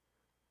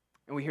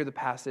 And we hear the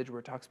passage where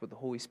it talks about the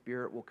Holy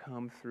Spirit will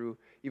come through,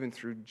 even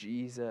through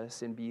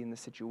Jesus, and be in the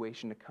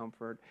situation to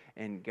comfort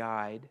and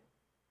guide.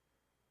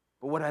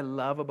 But what I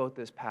love about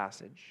this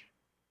passage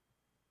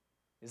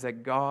is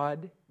that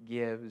God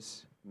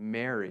gives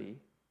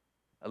Mary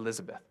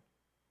Elizabeth.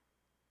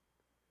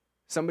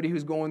 Somebody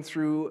who's going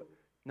through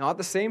not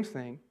the same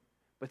thing,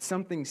 but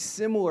something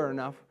similar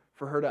enough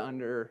for her to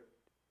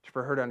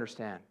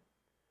understand.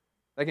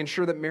 Like,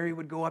 ensure that Mary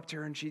would go up to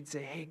her and she'd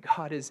say, hey,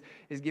 God is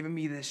giving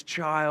me this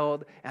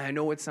child, and I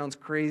know it sounds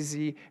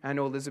crazy, and I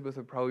know Elizabeth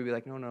would probably be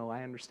like, no,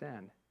 I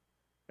understand.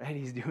 Right?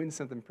 He's doing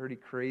something pretty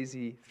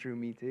crazy through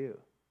me too.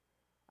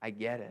 I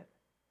get it.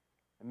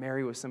 And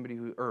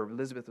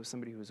Elizabeth was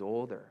somebody who was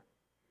older,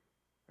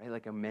 right?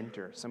 Like a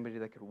mentor, somebody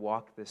that could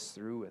walk this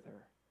through with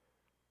her.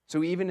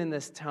 So even in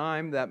this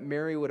time that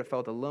Mary would have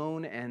felt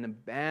alone and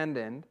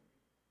abandoned,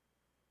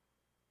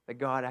 that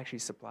God actually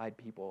supplied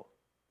people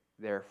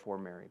there for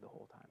Mary the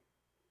whole time.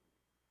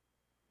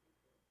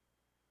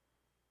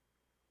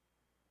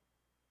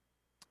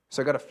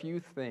 So I got a few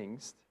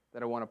things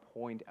that I want to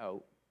point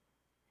out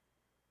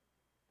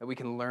that we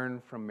can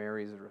learn from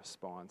Mary's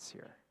response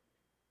here.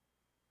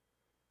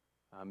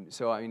 I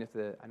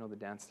know the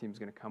dance team is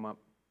going to come up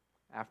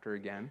after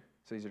again.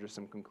 So these are just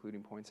some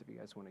concluding points if you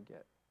guys want to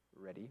get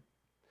ready.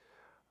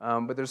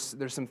 But there's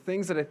some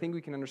things that I think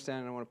we can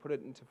understand, and I want to put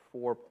it into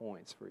 4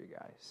 points for you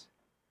guys.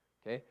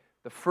 Okay?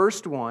 The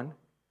first one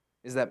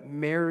is that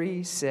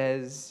Mary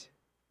says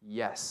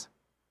yes.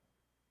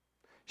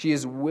 She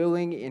is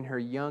willing in her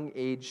young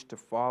age to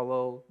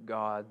follow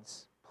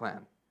God's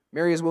plan.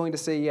 Mary is willing to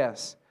say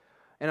yes.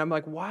 And I'm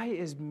like, why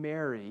is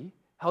Mary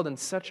held in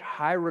such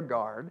high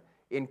regard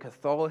in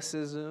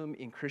Catholicism,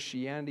 in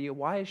Christianity?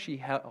 Why is she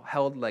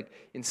held like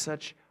in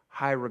such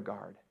high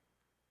regard?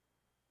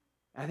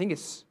 And I think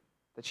it's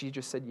that she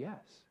just said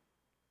yes.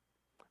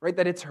 Right?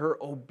 That it's her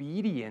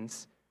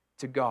obedience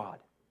to God,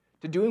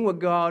 to doing what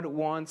God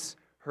wants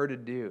her to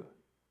do.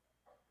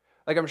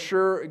 Like, I'm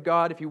sure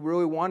God, if he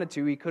really wanted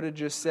to, he could have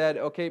just said,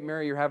 okay,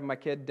 Mary, you're having my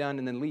kid done,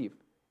 and then leave.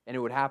 And it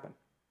would happen.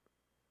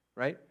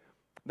 Right?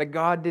 That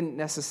God didn't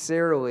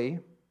necessarily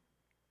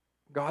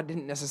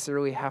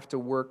have to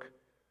work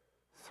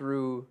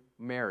through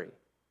Mary,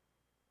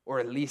 or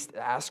at least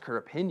ask her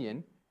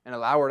opinion and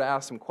allow her to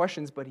ask some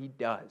questions, but he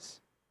does.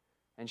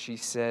 And she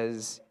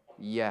says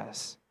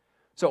yes.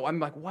 So I'm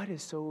like, what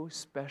is so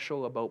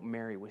special about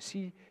Mary? Was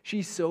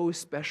she so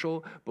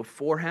special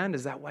beforehand?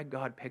 Is that why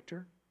God picked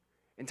her?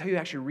 Until you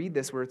actually read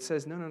this where it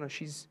says, no,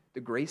 she's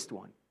the graced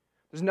one.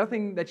 There's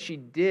nothing that she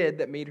did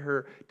that made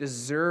her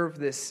deserve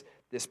this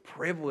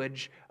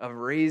privilege of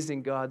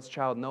raising God's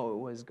child. No, it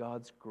was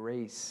God's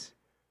grace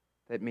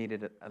that made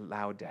it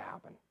allowed to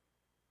happen.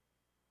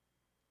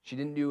 She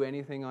didn't do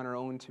anything on her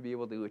own to be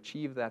able to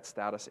achieve that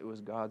status. It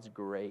was God's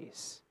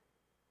grace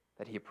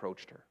that he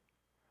approached her.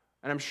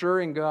 And I'm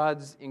sure in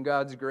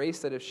God's grace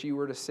that if she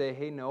were to say,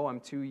 hey, no, I'm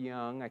too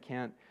young,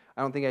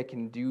 I don't think I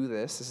can do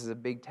this. This is a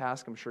big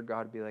task. I'm sure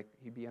God would be like,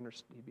 he'd be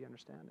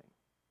understanding.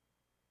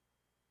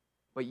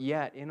 But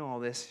yet, in all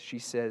this, she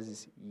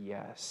says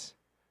yes.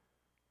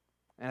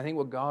 And I think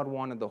what God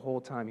wanted the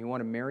whole time, he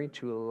wanted Mary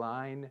to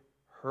align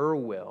her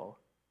will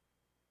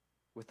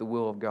with the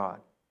will of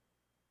God.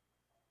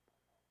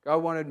 God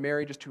wanted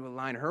Mary just to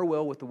align her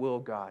will with the will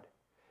of God.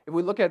 If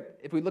we look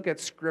at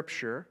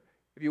Scripture,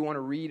 if you want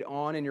to read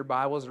on in your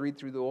Bibles, read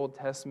through the Old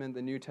Testament,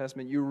 the New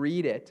Testament, you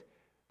read it.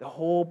 The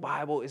whole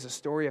Bible is a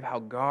story of how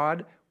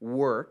God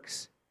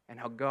works and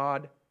how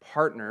God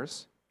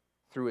partners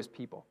through his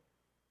people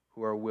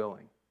who are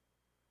willing.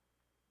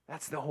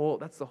 That's the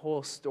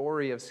whole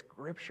story of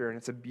Scripture, and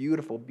it's a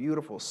beautiful,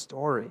 beautiful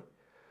story.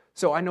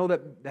 So I know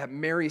that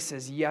Mary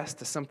says yes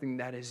to something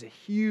that is a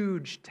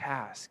huge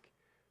task,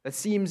 that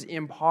seems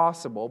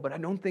impossible, but I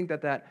don't think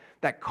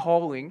that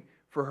calling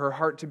for her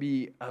heart to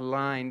be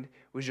aligned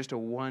was just a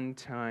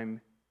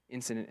one-time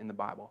incident in the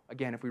Bible.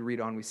 Again, if we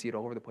read on, we see it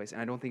all over the place,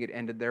 and I don't think it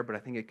ended there, but I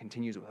think it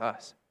continues with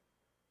us.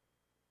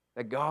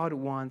 That God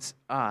wants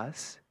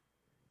us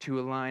to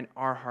align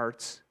our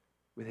hearts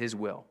with his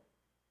will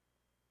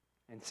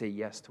and say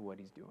yes to what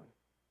he's doing.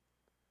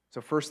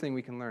 So first thing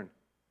we can learn,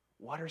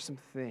 what are some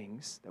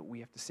things that we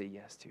have to say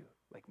yes to,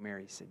 like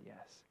Mary said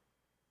yes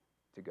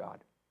to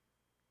God?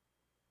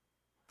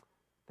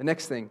 The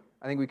next thing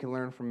I think we can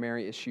learn from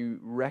Mary is she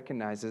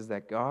recognizes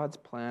that God's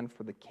plan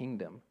for the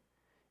kingdom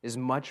is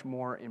much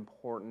more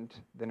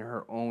important than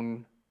her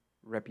own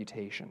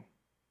reputation.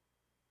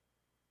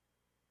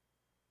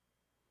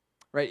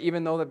 Right?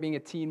 Even though that being a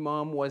teen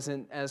mom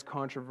wasn't as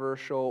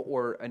controversial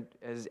or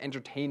as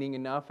entertaining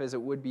enough as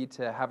it would be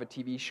to have a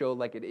TV show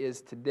like it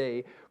is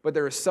today, but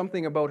there was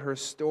something about her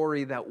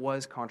story that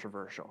was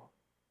controversial.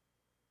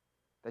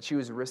 That she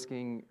was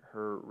risking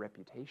her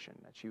reputation,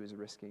 that she was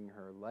risking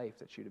her life,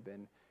 that she'd have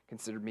been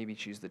considered, maybe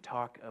she's the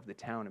talk of the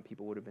town and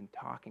people would have been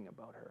talking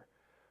about her.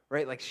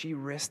 Right? Like she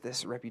risked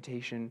this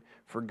reputation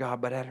for God,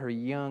 but at her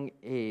young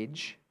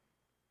age,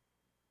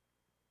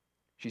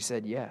 she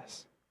said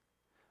yes.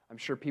 I'm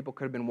sure people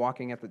could have been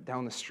walking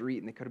down the street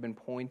and they could have been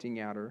pointing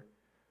at her,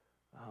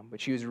 but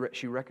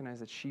she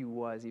recognized that she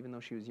was, even though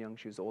she was young,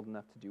 she was old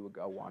enough to do what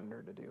God wanted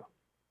her to do.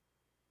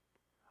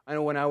 I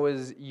know when I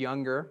was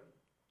younger,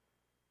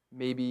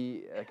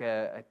 maybe like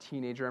a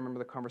teenager, I remember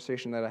the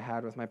conversation that I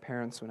had with my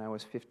parents when I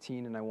was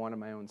 15 and I wanted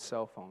my own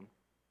cell phone.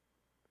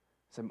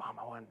 I said, Mom,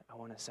 I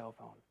want a cell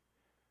phone.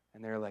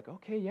 And they're like,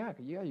 okay, yeah,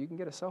 you can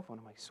get a cell phone.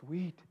 I'm like,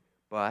 sweet,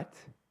 but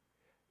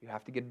you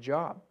have to get a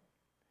job.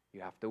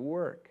 You have to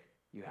work.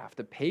 You have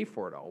to pay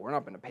for it all. We're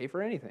not going to pay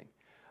for anything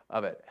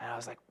of it. And I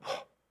was like,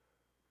 oh,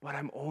 but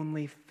I'm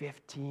only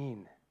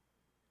 15,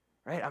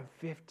 right? I'm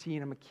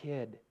 15. I'm a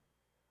kid.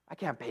 I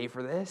can't pay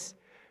for this.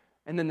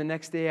 And then the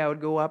next day I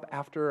would go up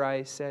after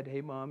I said,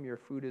 hey, Mom, your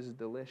food is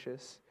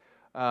delicious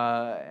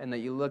and that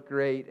you look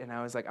great. And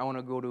I was like, I want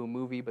to go to a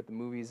movie, but the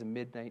movie is a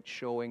midnight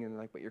showing. And they're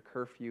like, but your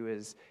curfew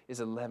is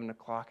 11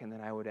 o'clock. And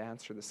then I would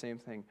answer the same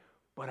thing,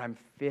 but I'm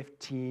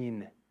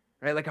 15,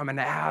 right? Like I'm an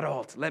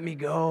adult. Let me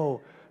go.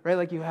 Right,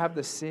 like you have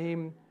the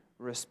same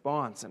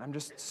response. And I'm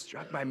just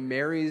struck by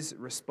Mary's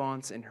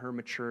response and her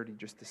maturity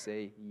just to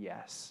say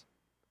yes,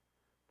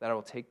 that I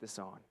will take this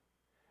on.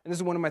 And this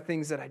is one of my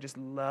things that I just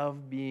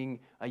love being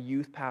a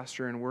youth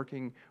pastor and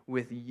working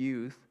with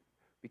youth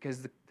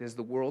because as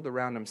the world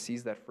around them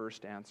sees that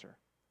first answer.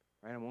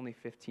 Right, I'm only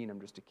 15,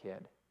 I'm just a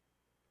kid.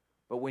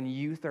 But when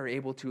youth are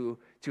able to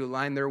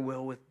align their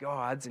will with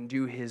God's and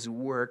do his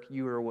work,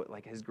 you are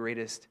like his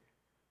greatest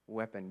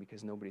weapon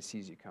because nobody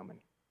sees you coming.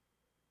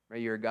 Right?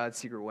 You're a God's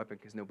secret weapon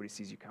because nobody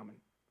sees you coming.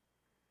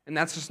 And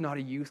that's just not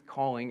a youth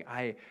calling.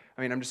 I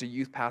mean, I'm just a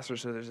youth pastor,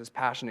 so there's this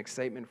passion,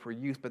 excitement for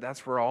youth, but that's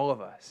for all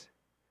of us.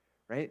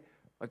 Right?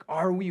 Like,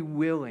 are we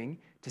willing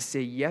to say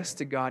yes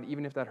to God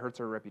even if that hurts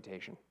our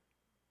reputation?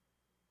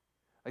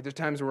 Like, there's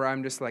times where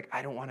I'm just like,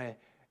 I don't want to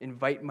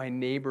invite my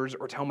neighbors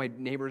or tell my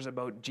neighbors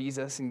about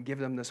Jesus and give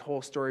them this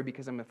whole story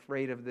because I'm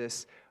afraid of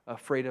this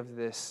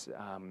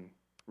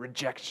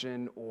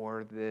rejection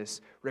or this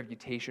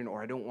reputation,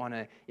 or I don't want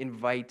to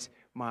invite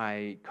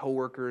my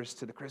coworkers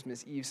to the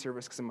Christmas Eve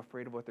service because I'm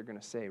afraid of what they're going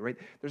to say, right?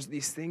 There's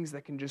these things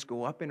that can just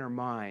go up in our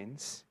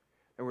minds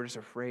that we're just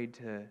afraid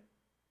to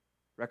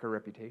wreck our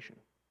reputation.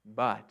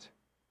 But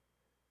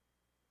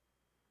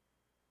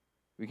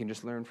we can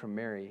just learn from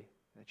Mary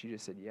that she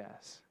just said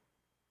yes,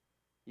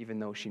 even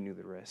though she knew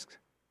the risks.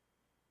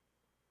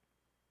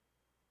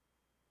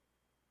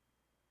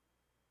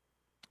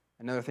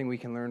 Another thing we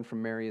can learn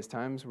from Mary is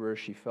times where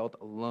she felt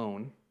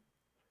alone,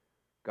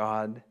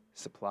 God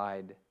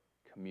supplied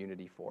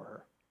community for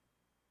her.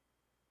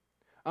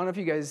 I don't know if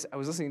you guys, I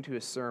was listening to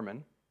a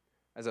sermon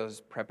as I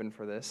was prepping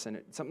for this,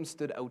 and something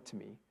stood out to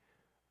me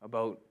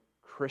about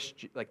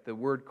Christian, like the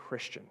word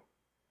Christian.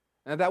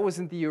 Now, that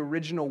wasn't the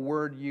original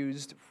word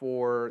used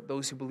for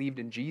those who believed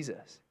in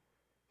Jesus.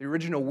 The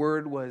original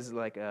word was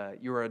like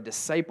you are a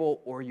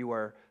disciple, or you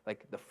are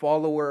like the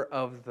follower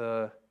of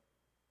the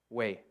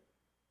way.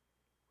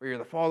 Or you're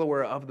the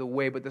follower of the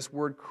way, but this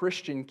word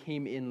Christian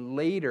came in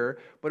later,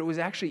 but it was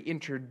actually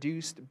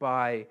introduced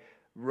by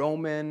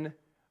Roman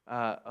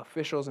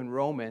officials and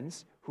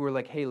Romans who were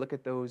like, hey, look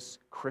at those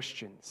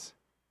Christians,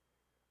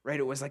 right?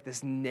 It was like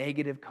this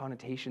negative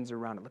connotations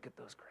around it. Look at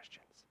those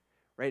Christians,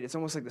 right? It's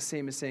almost like the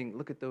same as saying,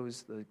 look at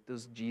those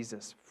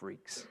Jesus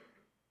freaks.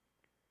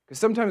 Because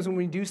sometimes when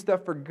we do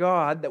stuff for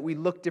God, that we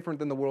look different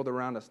than the world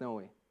around us, don't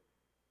we?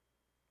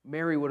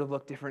 Mary would have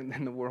looked different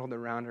than the world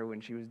around her when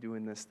she was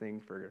doing this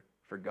thing for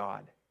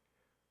God.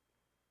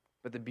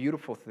 But the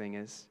beautiful thing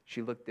is,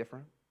 she looked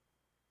different.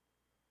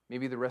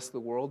 Maybe the rest of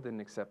the world didn't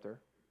accept her.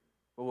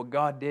 But what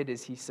God did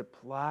is he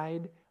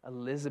supplied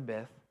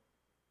Elizabeth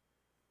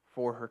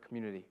for her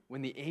community.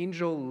 When the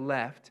angel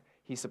left,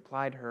 he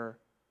supplied her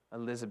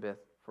Elizabeth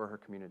for her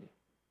community.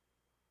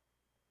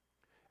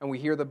 And we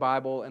hear the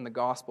Bible and the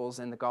Gospels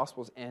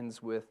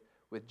ends with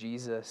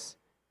Jesus,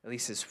 at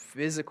least his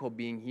physical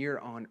being here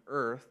on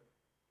earth,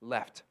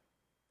 left.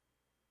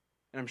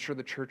 And I'm sure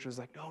the church was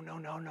like,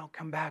 no,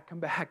 come back.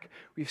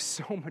 We have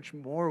so much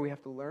more we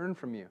have to learn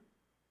from you.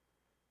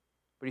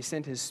 But he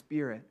sent his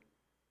Spirit,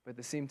 but at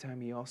the same time,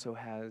 he also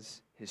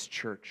has his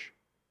church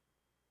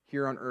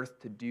here on earth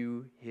to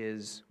do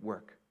his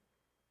work,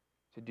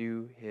 to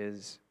do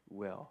his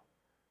will.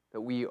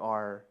 That we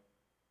are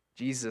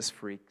Jesus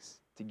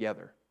freaks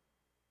together.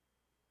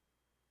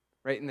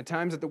 Right? In the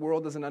times that the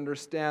world doesn't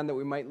understand, that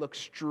we might look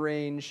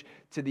strange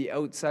to the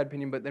outside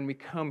opinion, but then we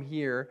come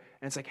here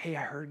and it's like, hey,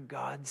 I heard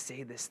God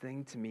say this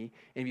thing to me.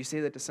 And if you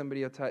say that to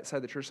somebody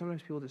outside the church,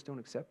 sometimes people just don't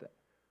accept it.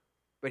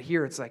 But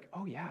here it's like,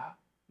 oh yeah,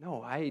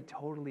 no, I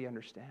totally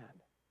understand.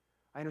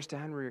 I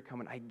understand where you're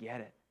coming. I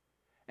get it.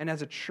 And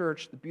as a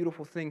church, the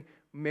beautiful thing,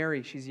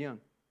 Mary, she's young.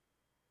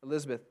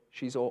 Elizabeth,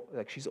 she's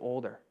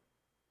older.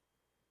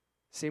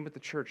 Same with the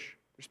church.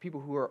 There's people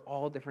who are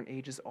all different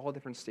ages, all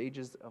different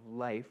stages of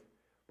life.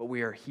 But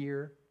we are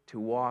here to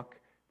walk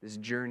this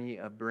journey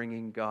of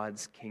bringing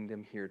God's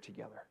kingdom here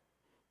together.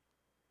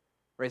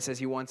 Right? It says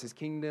he wants his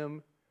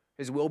kingdom,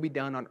 his will be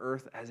done on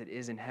earth as it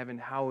is in heaven.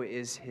 How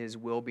is his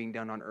will being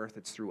done on earth?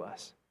 It's through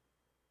us.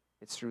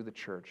 It's through the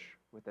church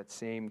with that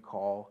same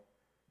call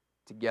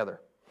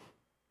together.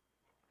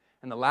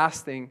 And the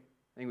last thing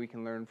I think we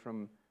can learn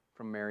from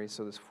Mary,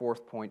 so this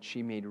fourth point,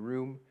 she made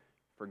room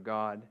for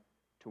God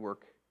to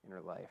work in her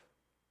life.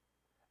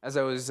 As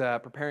I was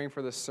preparing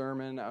for this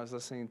sermon, I was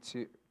listening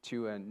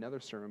to another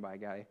sermon by a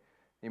guy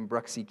named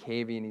Bruxy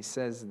Cavey, and he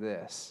says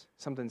this,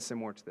 something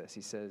similar to this.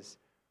 He says,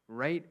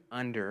 right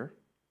under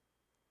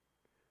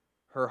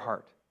her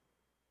heart,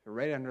 so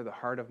right under the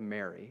heart of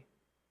Mary,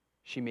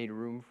 she made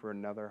room for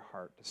another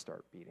heart to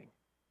start beating.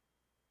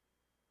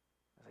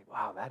 I was like,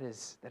 wow, that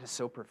is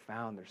so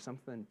profound. There's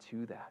something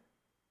to that.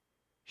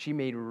 She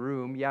made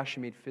room. Yeah,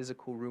 she made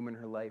physical room in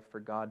her life for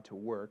God to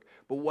work,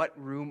 but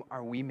what room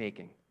are we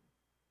making?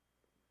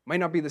 Might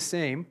not be the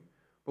same,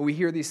 but we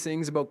hear these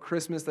things about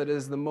Christmas that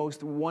is the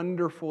most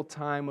wonderful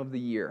time of the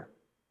year.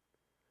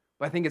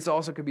 But I think it's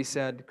also could be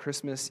said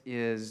Christmas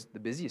is the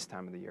busiest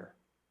time of the year.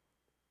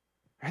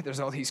 Right? There's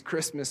all these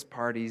Christmas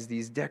parties,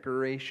 these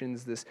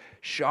decorations, this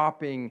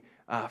shopping,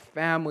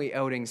 family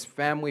outings,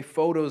 family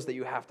photos that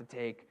you have to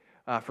take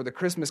for the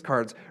Christmas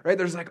cards. Right?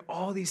 There's like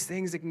all these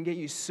things that can get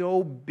you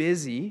so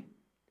busy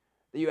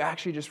that you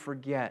actually just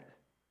forget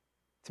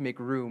to make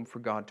room for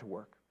God to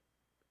work.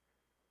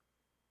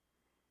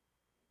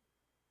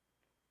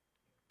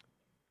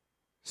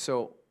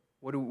 So,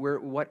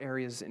 what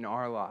areas in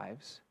our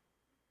lives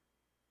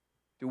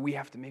do we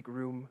have to make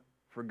room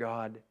for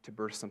God to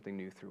birth something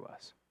new through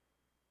us?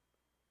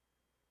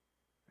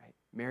 Right?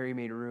 Mary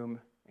made room,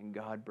 and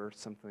God birthed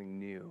something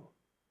new.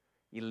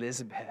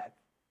 Elizabeth,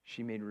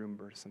 she made room,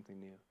 birthed something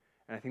new.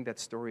 And I think that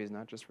story is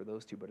not just for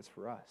those two, but it's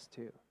for us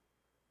too.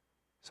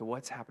 So,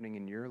 what's happening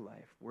in your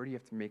life? Where do you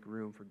have to make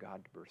room for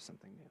God to birth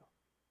something new?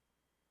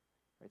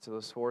 Right? So,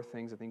 those four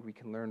things I think we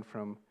can learn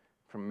from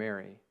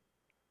Mary.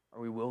 Are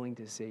we willing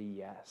to say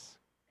yes?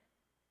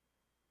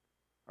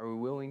 Are we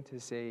willing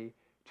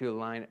to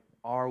align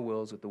our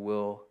wills with the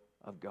will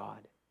of God?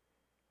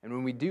 And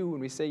when we do,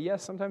 when we say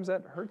yes, sometimes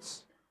that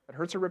hurts. That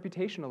hurts our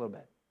reputation a little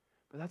bit.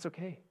 But that's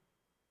okay.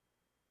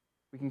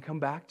 We can come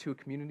back to a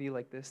community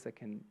like this that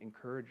can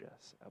encourage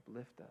us,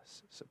 uplift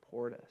us,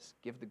 support us,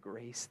 give the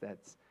grace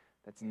that's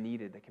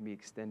needed, that can be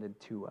extended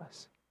to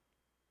us.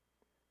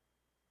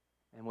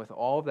 And with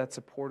all of that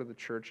support of the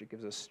church, it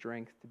gives us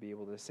strength to be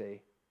able to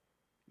say,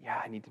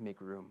 yeah, I need to make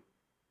room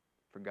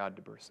for God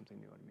to birth something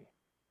new in me.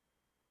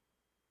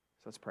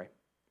 So let's pray.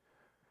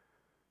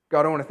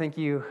 God, I want to thank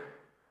you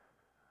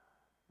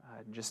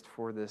just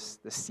for this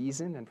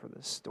season and for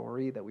this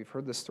story, that we've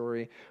heard this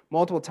story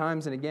multiple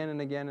times and again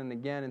and again and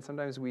again, and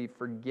sometimes we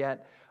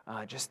forget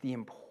just the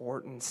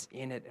importance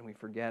in it, and we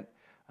forget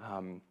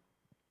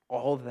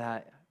all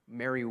that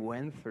Mary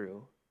went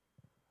through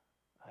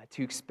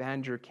to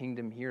expand your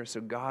kingdom here. So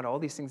God, all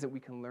these things that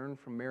we can learn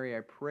from Mary,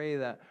 I pray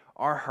that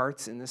our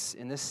hearts in this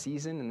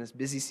season, in this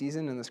busy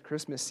season, in this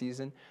Christmas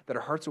season, that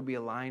our hearts will be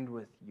aligned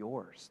with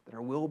yours, that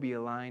our will be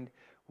aligned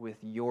with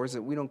yours,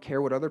 that we don't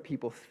care what other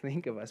people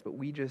think of us, but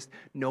we just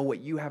know what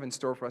you have in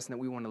store for us and that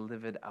we want to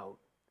live it out,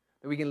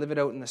 that we can live it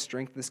out in the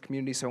strength of this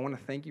community. So I want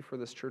to thank you for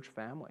this church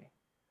family,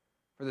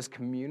 for this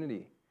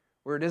community,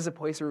 where it is a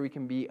place where we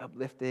can be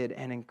uplifted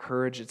and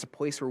encouraged. It's a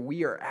place where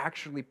we are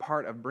actually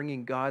part of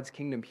bringing God's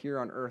kingdom here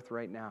on earth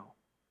right now.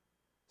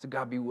 So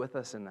God, be with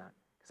us in that,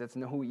 because that's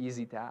no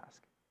easy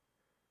task.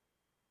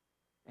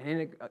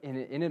 And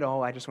in it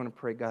all, I just want to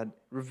pray, God,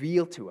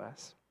 reveal to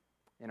us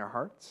in our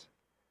hearts,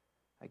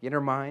 like in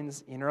our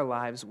minds, in our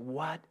lives,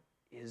 what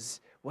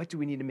do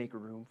we need to make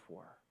room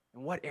for?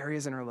 And what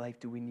areas in our life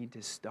do we need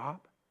to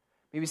stop?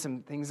 Maybe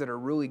some things that are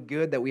really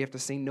good that we have to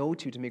say no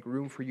to make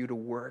room for you to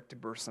work, to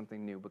birth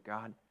something new. But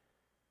God,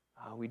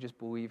 we just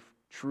believe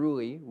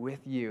truly with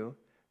you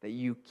that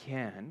you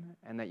can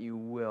and that you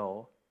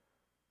will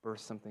birth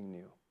something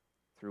new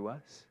through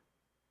us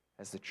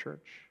as the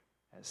church,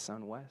 as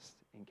Sun West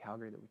in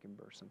Calgary, that we can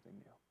birth something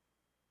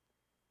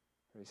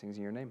new. These things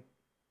in your name.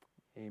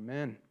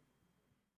 Amen.